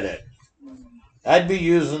don't get it. I'd be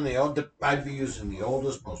using the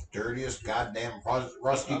oldest, most dirtiest, goddamn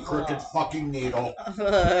rusty, crooked fucking needle.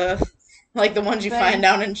 Like the ones you find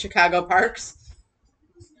down in Chicago parks.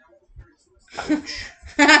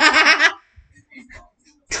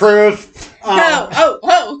 Truth.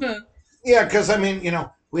 Oh. Yeah, because I mean,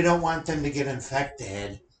 we don't want them to get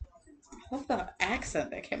infected. I love the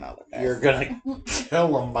accent that came out with that. You're gonna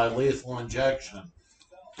kill them by lethal injection,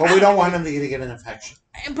 but we don't want them to get an infection.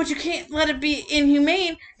 But you can't let it be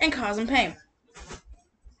inhumane and cause them pain.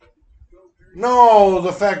 No,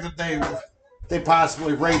 the fact that they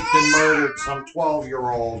possibly raped and murdered some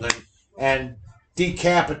 12-year-old and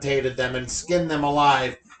decapitated them and skinned them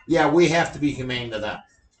alive. Yeah, we have to be humane to them,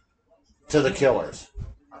 to the killers.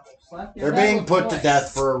 They're being put to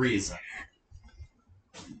death for a reason.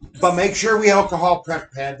 But make sure we alcohol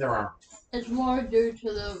prep pad their arm. It's more due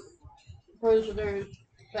to the prisoner's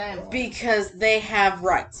family. Because they have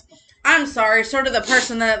rights. I'm sorry, so do the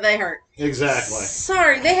person that they hurt. Exactly.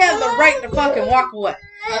 Sorry, they have the right to fucking walk away.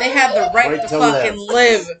 They have the right to fucking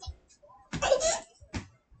live.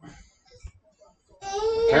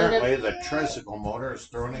 Apparently, the tricycle motor is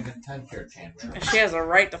throwing a temper tantrum. She has a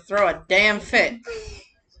right to throw a damn fit.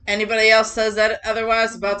 Anybody else says that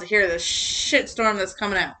otherwise, about to hear the shitstorm that's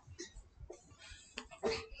coming out.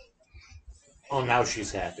 Oh, now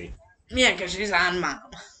she's happy. Yeah, because she's on mom.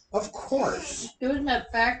 Of course. Doing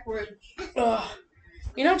that backwards Ugh.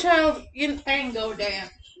 You know, child, tango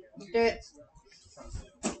dance.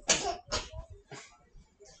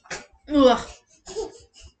 Ugh.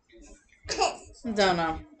 Don't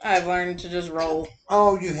know. I've learned to just roll.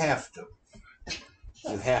 Oh, you have to.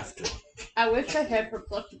 You have to. I wish I had her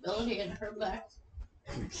flexibility in her back.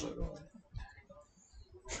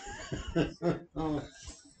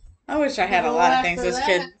 I wish I had a lot of things as a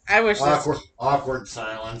kid. I wish this. Awkward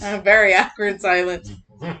silence. A very awkward silence.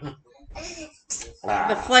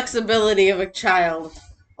 The flexibility of a child.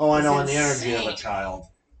 Oh, I know, and It's the energy of a insane. child.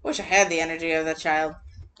 Wish I had the energy of that child.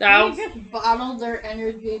 They just bottle their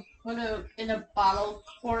energy, put it in a bottle,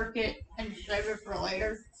 cork it, and save it for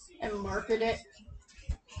later, and market it.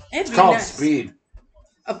 It'd It's be called nice. speed,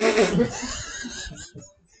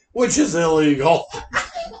 which is illegal.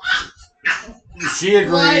 She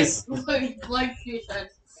agrees. Like she said.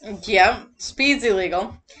 Yep, speed's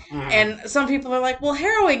illegal. Mhm. And some people are like, well,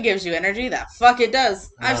 heroin gives you energy. The fuck it does.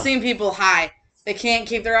 I've No. seen people high. They can't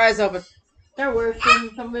keep their eyes open. They're worse than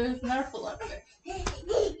somebody who's narcoleptic.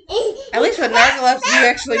 At least with narcolepsy, you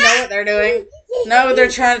actually know what they're doing. No, they're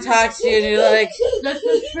trying to talk to you, and you're like, This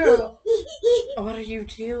is true. what are you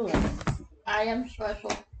doing? I am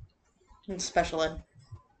special. Special ed.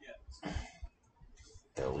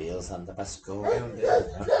 The wheels on the bus go round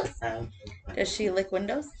and round. Does she lick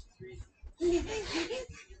windows?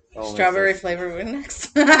 Oh, Strawberry flavored Windex.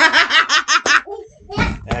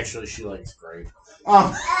 Actually, she likes grape.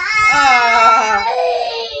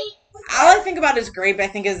 All I think about is grape. I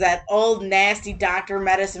think is that old nasty doctor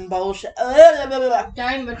medicine bullshit.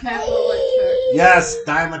 Dimetap elixir. Yes,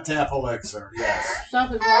 Dimetap elixir. Yes.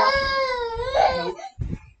 Something wrong.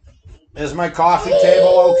 Is my coffee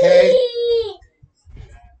table okay?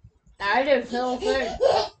 I didn't feel a thing.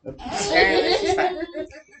 Apparently she's fine.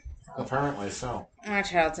 Apparently so. My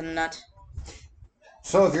child's a nut.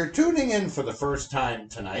 So if you're tuning in for the first time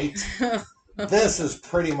tonight, this is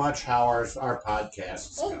pretty much how our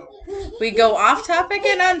podcasts go. We go off topic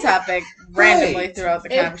and on topic randomly Right. throughout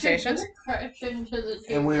the It conversations. could crash into the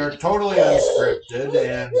And we are TV. totally unscripted,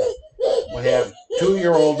 and we have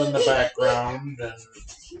 2-year-old in the background, and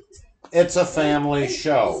it's a family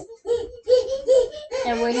show.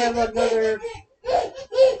 And we have another.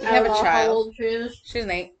 We have a How child. old she is. She's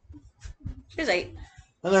 8. She's 8.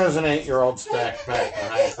 And there's an 8-year-old stacked back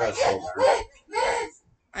behind Crystal there.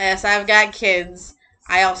 Yes, I've got kids.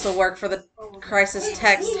 I also work for the crisis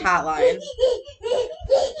text hotline.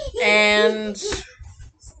 And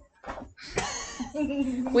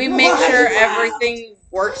we make sure everything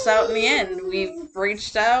works out in the end. We've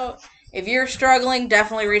reached out. If you're struggling,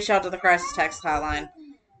 definitely reach out to the crisis text hotline.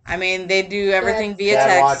 I mean, they do everything via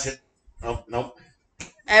Dad, watch text. it. Oh, nope.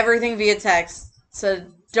 Everything via text. So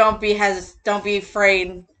don't be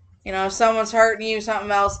afraid. You know, if someone's hurting you,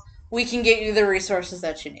 something else, we can get you the resources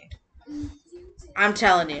that you need. I'm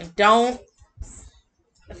telling you, don't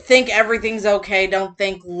think everything's okay. Don't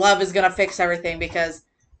think love is going to fix everything, because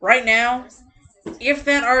right now, if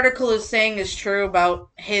that article is saying is true about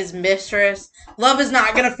his mistress, love is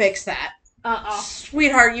not going to fix that.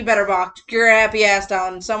 Sweetheart, you better walk your happy ass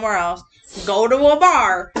down somewhere else, go to a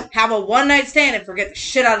bar, have a one-night stand, and forget the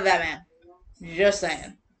shit out of that man. Just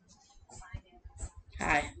saying.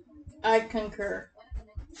 Hi. I concur.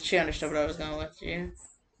 She understood what I was going with you.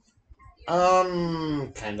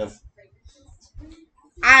 Kind of.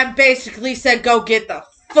 I basically said go get the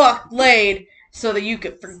fuck laid so that you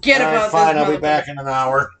could forget All right, about fine, this I'll be motherfucker. back in an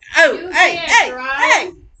hour. Oh, You hey, can't hey,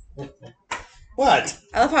 drive. hey! What?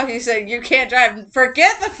 I love how you said you can't drive.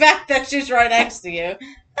 Forget the fact that she's right next to you.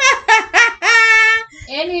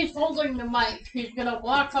 And he's holding the mic. He's gonna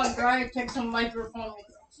walk on dry and take some microphone.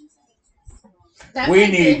 That We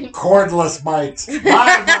might be- need cordless mics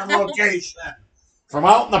live on location from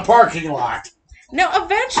out in the parking lot. No,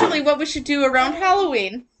 eventually what we should do around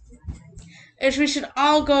Halloween is we should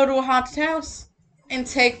all go to a haunted house and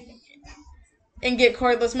get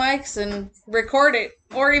cordless mics and record it,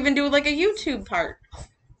 or even do like a YouTube part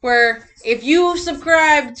where if you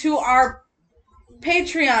subscribe to our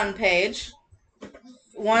Patreon page,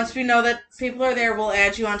 once we know that people are there, we'll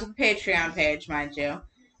add you onto the Patreon page, mind you.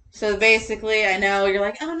 So basically, I know you're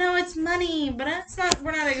like, oh no, it's money, but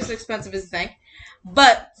we're not as expensive as you think.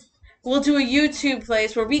 But we'll do a YouTube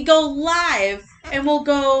place where we go live, and we'll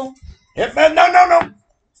go No.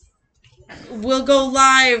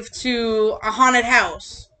 live to a haunted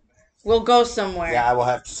house. We'll go somewhere. Yeah, I will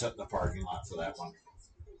have to sit in the parking lot for that one.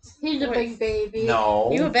 He's a big baby.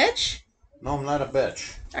 No. You a bitch? No, I'm not a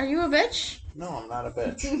bitch. Are you a bitch? No, I'm not a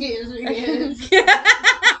bitch. He is.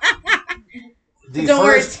 Don't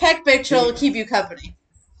worry, Tech Bitch will keep you company.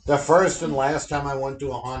 The first and last time I went to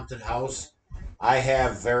a haunted house, I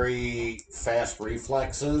have very fast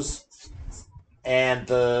reflexes. And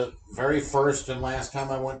the very first and last time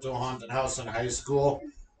I went to a haunted house in high school,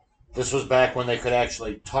 this was back when they could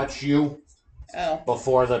actually touch you Oh.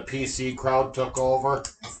 before the PC crowd took over.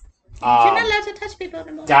 You're not allowed to touch people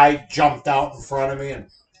anymore. Guy jumped out in front of me and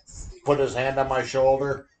put his hand on my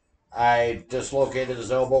shoulder. I dislocated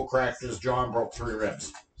his elbow, cracked his jaw, and broke 3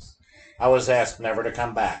 ribs. I was asked never to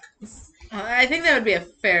come back. I think that would be a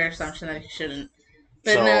fair assumption that you shouldn't.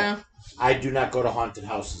 But So- no. I do not go to haunted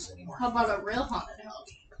houses anymore. How about a real haunted house?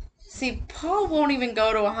 See, Paul won't even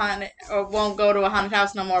go to a haunted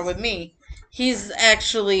house no more with me. He's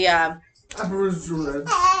actually I bruised your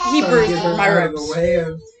ribs. he Trying to bruised get her my out of ribs the way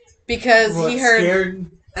of because what he heard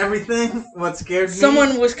scared everything. What scared me?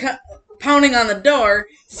 someone was pounding on the door,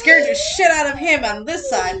 scared the shit out of him on this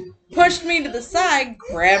side, pushed me to the side,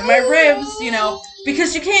 grabbed my ribs,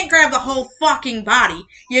 because you can't grab the whole fucking body.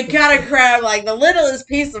 You gotta grab like the littlest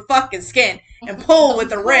piece of fucking skin and pull with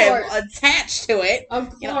the rib attached to it.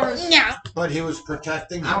 Of You know, course. yeah. But he was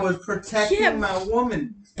protecting I me. was protecting Yeah. my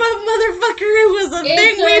woman. But motherfucker, it was a It's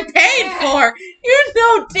thing we a paid cat. for. You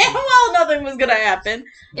know damn well nothing was gonna happen.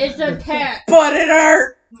 It's a cat. But it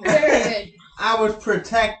hurt. Period. I was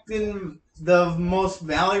protecting the most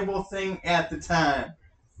valuable thing at the time,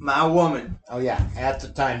 my woman. Oh, yeah, at the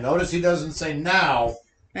time. Notice he doesn't say now.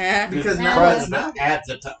 Because now now it's it's President not. at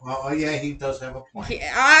the time. Oh, yeah, he does have a point.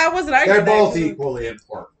 I wasn't arguing. They're both that. equally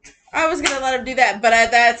important. I was gonna let him do that, but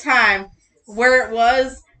at that time, where it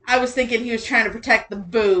was, I was thinking he was trying to protect the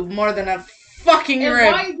boob more than a fucking And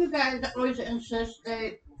rib. why do you guys always insist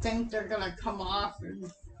they think they're gonna come off? And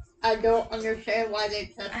I don't understand why they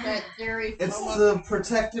test that theory. It's so much. the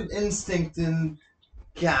protective instinct in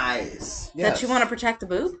guys. That you want to protect the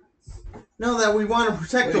boob? No, that we want to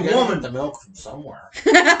protect the We gotta get woman. the milk from somewhere.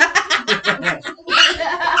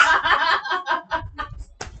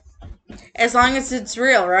 As long as it's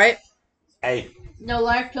real, right? Hey, No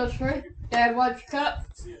lactose free. Dad, watch cup.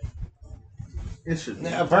 It should be.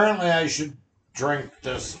 apparently I should drink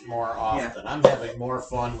this more often. I'm having more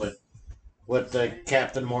fun with the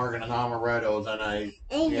Captain Morgan and Amaretto than I.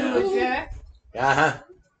 Yeah. With Jack. Uh-huh.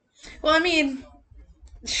 Well, I mean,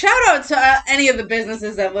 shout out to any of the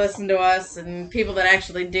businesses that listen to us and people that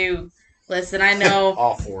actually do listen. I know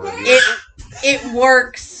All four of you. it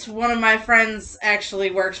works. One of my friends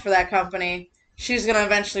actually works for that company. She's gonna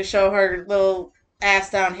eventually show her little ass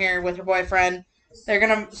down here with her boyfriend. They're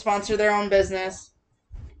gonna sponsor their own business.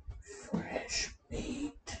 Fresh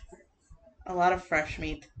meat. A lot of fresh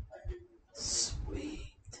meat. Sweet.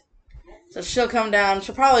 So she'll come down.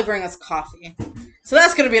 She'll probably bring us coffee. So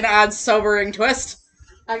that's gonna be an odd, sobering twist.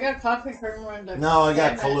 I got coffee creamer in the No, I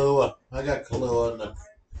got cabinet. Kahlua. I got Kahlua in the Alright,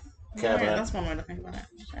 cabinet. that's one way to think about it.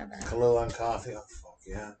 Try that. Kahlua and coffee. Oh, fuck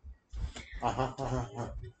yeah. Uh-huh.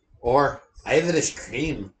 Or Irish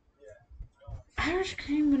cream. Irish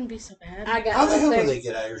cream wouldn't be so bad. I got How the hell do nothing. they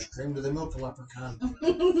get Irish cream? Do they milk a leprechaun?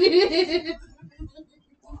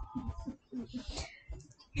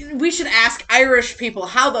 We should ask Irish people,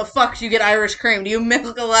 how the fuck do you get Irish cream? Do you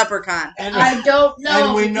milk a leprechaun? And, I don't know.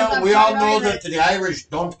 and we because I'm we all not know Irish. that the Irish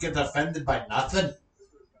don't get offended by nothing.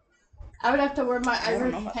 I would have to wear my I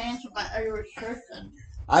don't Irish know. pants with my Irish shirt then.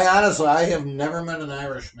 I have never met an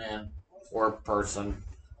Irish man or person,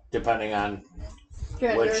 depending on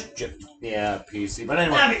Gender. PC. But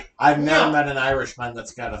anyway, I've never met an Irishman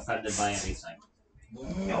that's got offended by anything.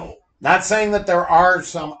 No. Not saying that there are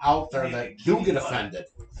some out there that do get offended.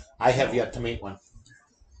 I have yet to meet one.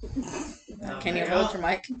 Can you hold your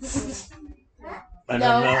mic? I don't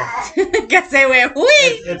No. know. Guess they went, whee!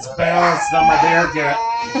 It's balanced on my beer gut.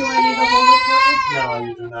 Do I need to hold it No,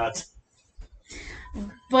 you do not.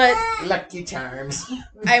 But, Lucky Charms.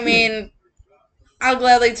 I mean, I'll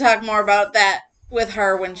gladly talk more about that with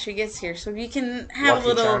her when she gets here. So you can have Lucky a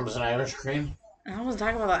little... Charms and Irish cream. I wasn't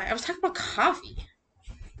talking about that. I was talking about coffee.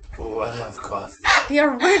 Oh, I love coffee. The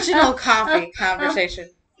original coffee conversation.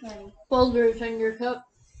 for you? Boulders in your cup.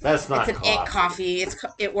 That's not It's an it coffee.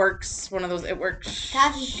 It works. One of those. It works.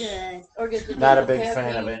 Coffee's good. Or get the Not a double big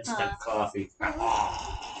fan of caffeine, instant huh? coffee.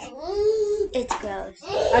 It's gross.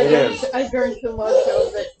 I drink too much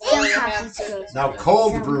of it. Some I have coffee's to. gross. Now,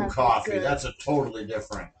 cold Some brew coffee's coffee, good. that's a totally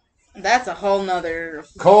different. That's a whole nother.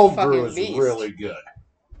 Cold fucking brew is beast. really good.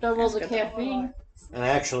 Double That's the good. caffeine. And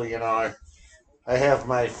actually, I have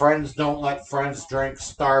my Friends Don't Let Friends Drink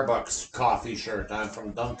Starbucks coffee shirt on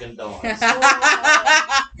from Dunkin' Donuts.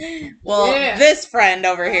 Well, Yeah. this friend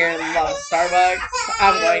over here loves Starbucks.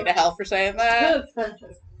 I'm going to hell for saying that. Too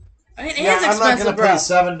expensive. It is Yeah, I'm not expensive, going to bro. pay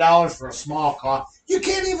 $7 for a small coffee. You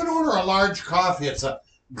can't even order a large coffee. It's a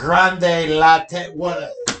grande latte. It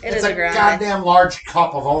it's is a a grande. goddamn large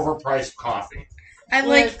cup of overpriced coffee. I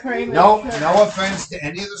With like. cream and No sugar. offense to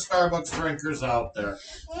any of the Starbucks drinkers out there,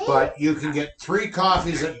 but you can get 3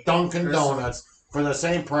 coffees at Dunkin' Donuts for the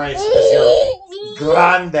same price as your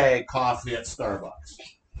grande coffee at Starbucks.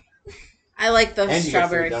 I like the And you get free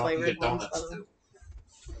strawberry you flavored get ones. donuts too.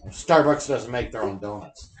 Starbucks doesn't make their own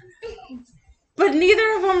donuts. But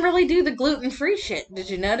neither of them really do the gluten-free shit. Did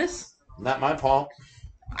you notice? Not my fault.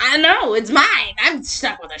 I know, it's mine. I'm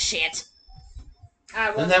stuck with a shit.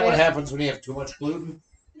 Isn't that what happens when you have too much gluten?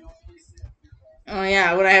 Oh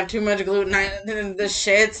yeah, when I have too much gluten, the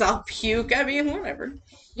shits, I'll puke. I mean, whatever.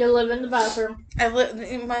 You live in the bathroom.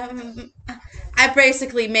 I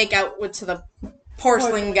basically make out to the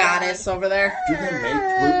porcelain Porcelain goddess over there. Do they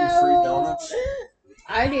make gluten-free donuts?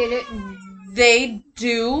 I did it. They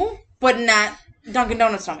do, but not Dunkin'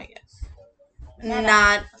 Donuts don't make it.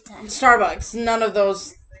 Not Starbucks. None of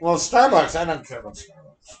those. Well, Starbucks, I don't care about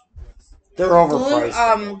Starbucks. They're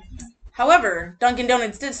overpriced. However, Dunkin'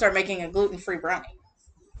 Donuts did start making a gluten-free brownie.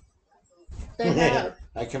 They have.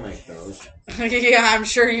 I can make those. Yeah, I'm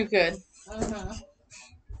sure you could. Uh-huh.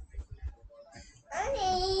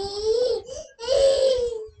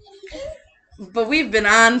 But we've been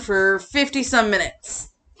on for 50-some minutes.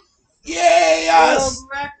 Yay, us! World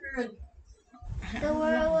record. The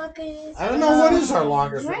world record is I don't know what is our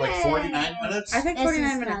longest, like 49 minutes? I think This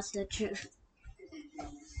 49 is minutes. not the truth.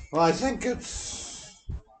 Well, I think it's...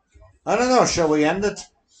 I don't know, shall we end it?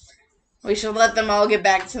 We should let them all get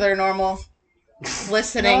back to their normal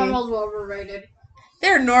listening. Normal's overrated.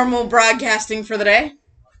 Their normal broadcasting for the day.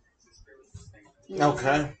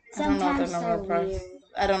 Okay. I don't know what Sometimes their they're normal weird.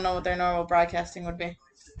 I don't know what their normal broadcasting would be.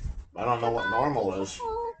 I don't know what normal is.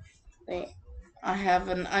 I have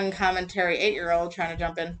an uncommentary 8-year-old trying to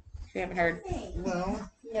jump in. If you haven't heard. Well,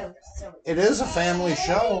 No, sorry. it is a family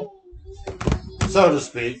show, so to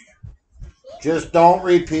speak. Just don't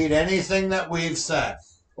repeat anything that we've said.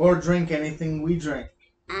 Or drink anything we drink.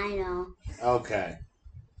 I know. Okay.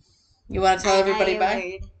 You want to tell I know everybody your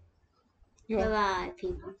bye? word. You want- Bye-bye,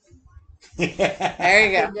 people. There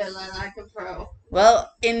you go. Dylan like a pro. Well,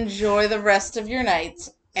 enjoy the rest of your night,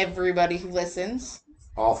 everybody who listens.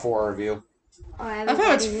 All 4 of you. Or thought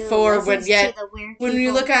everybody it's who 4, but listens yet to the weird When you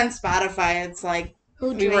people look on Spotify, it's like who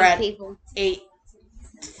we drink were at people. 8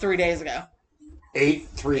 3 days ago. 8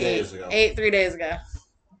 3 days ago. 8 3 days ago.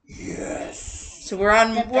 Yes. So we're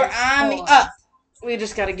on That the that's 4. up. We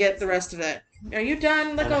just got to get the rest of it. Are you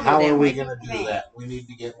done? Look And over how there. are we going to do that? We need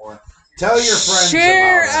to get more. Tell your friends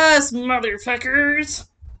Share about it. us, motherfuckers.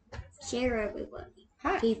 Share everybody.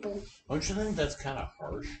 Hi. People. Don't you think that's kind of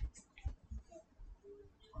harsh?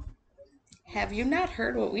 Have you not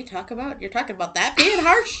heard what we talk about? You're talking about that being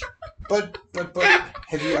harsh? But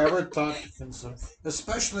have you ever thought to consider,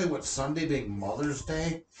 especially with Sunday being Mother's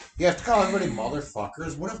Day, you have to call everybody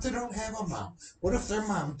motherfuckers? What if they don't have a mom? What if their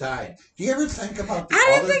mom died? Do you ever think about the I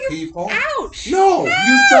didn't other think of- people? Ouch. No, you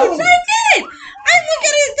Ouch, don't. I did. I look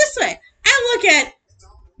at it this way. I look at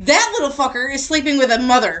that little fucker is sleeping with a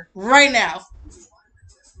mother right now.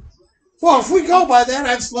 Well, if we go by that,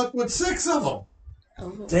 I've slept with 6 of them.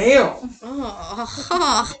 Oh. Damn.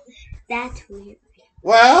 Oh. That's weird.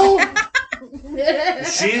 Well,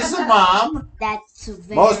 she's a mom. That's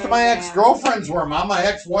very Most of my bad. ex-girlfriends were a mom. My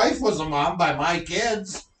ex-wife was a mom by my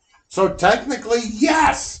kids. So technically,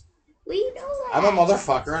 yes, We know that. I'm a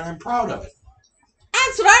motherfucker and I'm proud of it.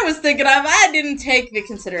 That's what I was thinking of. I didn't take the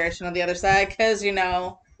consideration of the other side because, you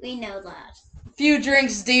know, We know that. few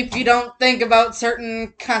drinks deep, you don't think about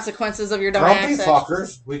certain consequences of your dumb Grumpy actions.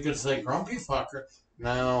 fuckers. We could say grumpy fucker.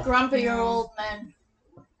 No. Grumpy old men.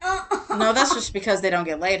 No, that's just because they don't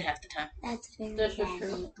get laid half the time. That's very This is bad.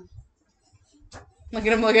 true. Look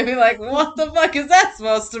at him, look at me like, what the fuck is that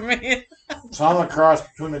supposed to mean? So I'm a cross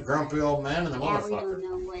between a grumpy old man and a Yeah, we don't motherfucker.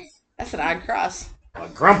 know what. That's an odd cross. A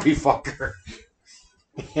grumpy fucker.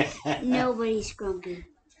 Nobody's grumpy.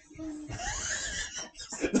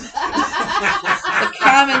 The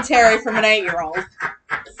commentary from an 8-year-old.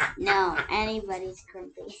 No, anybody's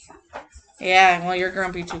grumpy. Yeah, well, you're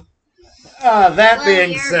grumpy too. That Well,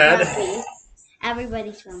 being you're said, grumpy.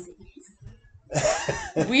 Everybody's grumpy.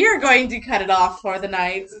 We are going to cut it off for the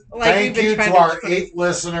night. Like thank we've you been to trying our 8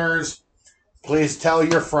 listeners. Please tell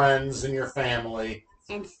your friends and your family.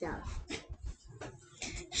 And stuff.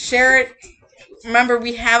 Share it. Remember,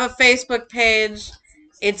 we have a Facebook page.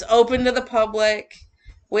 It's open to the public.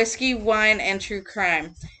 Whiskey, wine, and true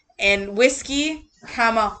crime. And whiskey,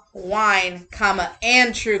 comma, wine, comma,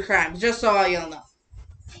 and true crime. Just so all you'll know.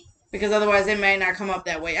 Because otherwise it may not come up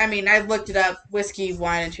that way. I mean, I looked it up. Whiskey,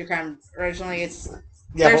 wine, and true crime. Originally, it's...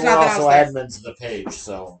 Yeah, There's but we're nothing also else admins of the page,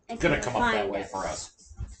 so I it's gonna can come up that find way it. for us.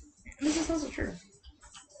 This is also true.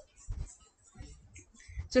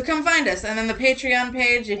 So come find us. And then the Patreon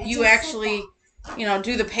page, if you actually, you know,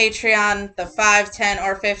 do the Patreon, the $5, $10,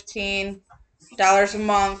 or $15 a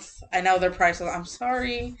month. I know their prices. I'm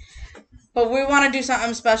sorry. But we want to do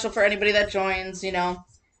something special for anybody that joins, you know.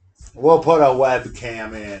 We'll put a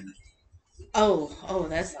webcam in. Oh,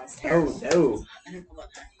 that sounds terrible. Oh, no. I didn't know about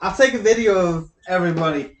that. I'll take a video of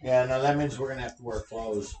everybody. Yeah, no, that means we're gonna have to wear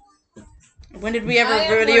clothes. When did we ever I am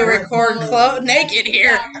video wearing record clothes. naked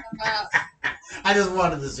here? I just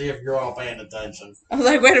wanted to see if you're all paying attention. I was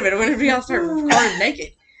like, wait a minute, when did we all start recording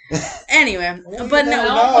naked? Anyway, but no,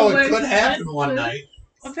 No, no, it could happen one night.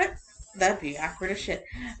 that'd be awkward as shit.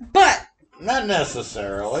 But Not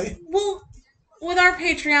necessarily. well, with our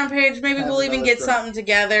Patreon page, maybe Have we'll even another get something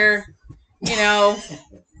together. You know,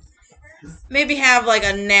 maybe have like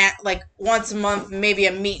like once a month, maybe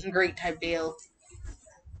a meet and greet type deal,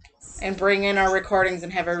 and bring in our recordings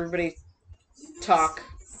and have everybody talk.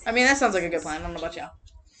 I mean, that sounds like a good plan. I don't know about y'all.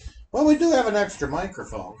 Well, we do have an extra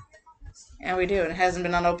microphone. Yeah, we do, and it hasn't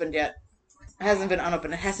been unopened yet. It hasn't been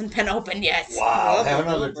unopened. It hasn't been opened yet. Wow. Have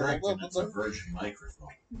another drink, and it's a virgin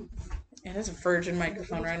microphone. It is a virgin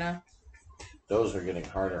microphone right now. Those are getting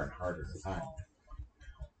harder and harder to find.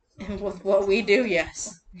 And with what we do,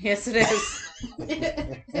 yes. Yes, it is.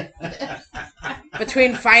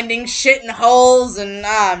 Between finding shit in holes and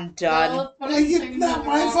I'm done. Not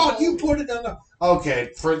my fault. You put it on the...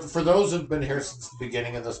 Okay, for those who've been here since the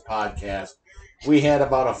beginning of this podcast, we had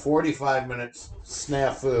about a 45-minute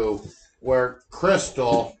snafu where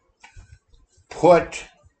Crystal put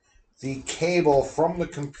the cable from the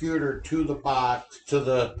computer to the box, to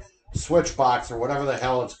the switch box or whatever the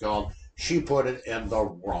hell it's called. She put it in the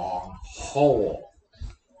wrong hole.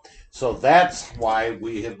 So that's why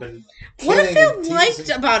we have been. What if kidding and it liked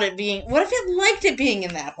teasing. about it being? What if it liked it being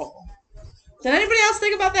in that hole? Did anybody else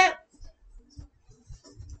think about that?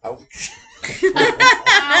 Ouch.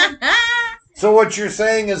 So what you're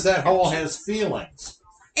saying is that hole has feelings.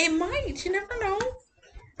 It might. You never know.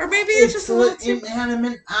 Or maybe it's just a an little too.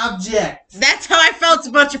 inanimate object. That's how I felt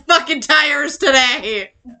about your fucking tires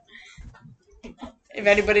today. If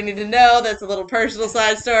anybody need to know, that's a little personal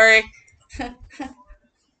side story.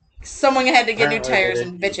 Someone had to get new Apparently tires they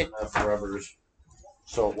and didn't bitch use enough rubbers,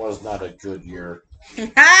 so it was not a good year.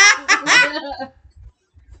 it.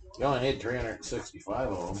 You only need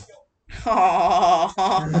 365 of them.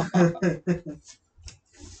 Aww.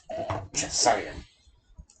 Just saying.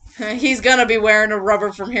 He's gonna be wearing a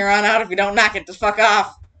rubber from here on out if you don't knock it the fuck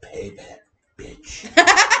off. Payback, bitch.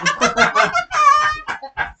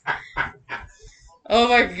 Oh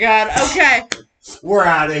my god. Okay. We're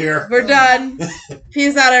out of here. We're done.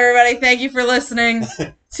 Peace out, everybody. Thank you for listening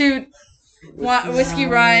to Whiskey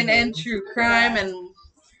Ryan and True Crime. And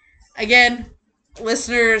again,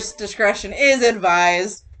 listeners' discretion is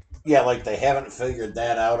advised. Yeah, like they haven't figured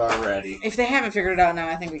that out already. If they haven't figured it out now,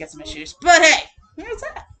 I think we got some issues. But hey, here's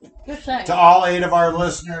that. Just saying. To all 8 of our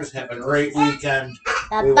listeners, have a great weekend.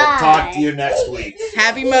 We will talk to you next week.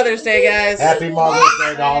 Happy Mother's Day, guys. Happy Mother's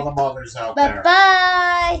Day to all the mothers out there.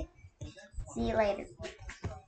 Bye-bye. See you later.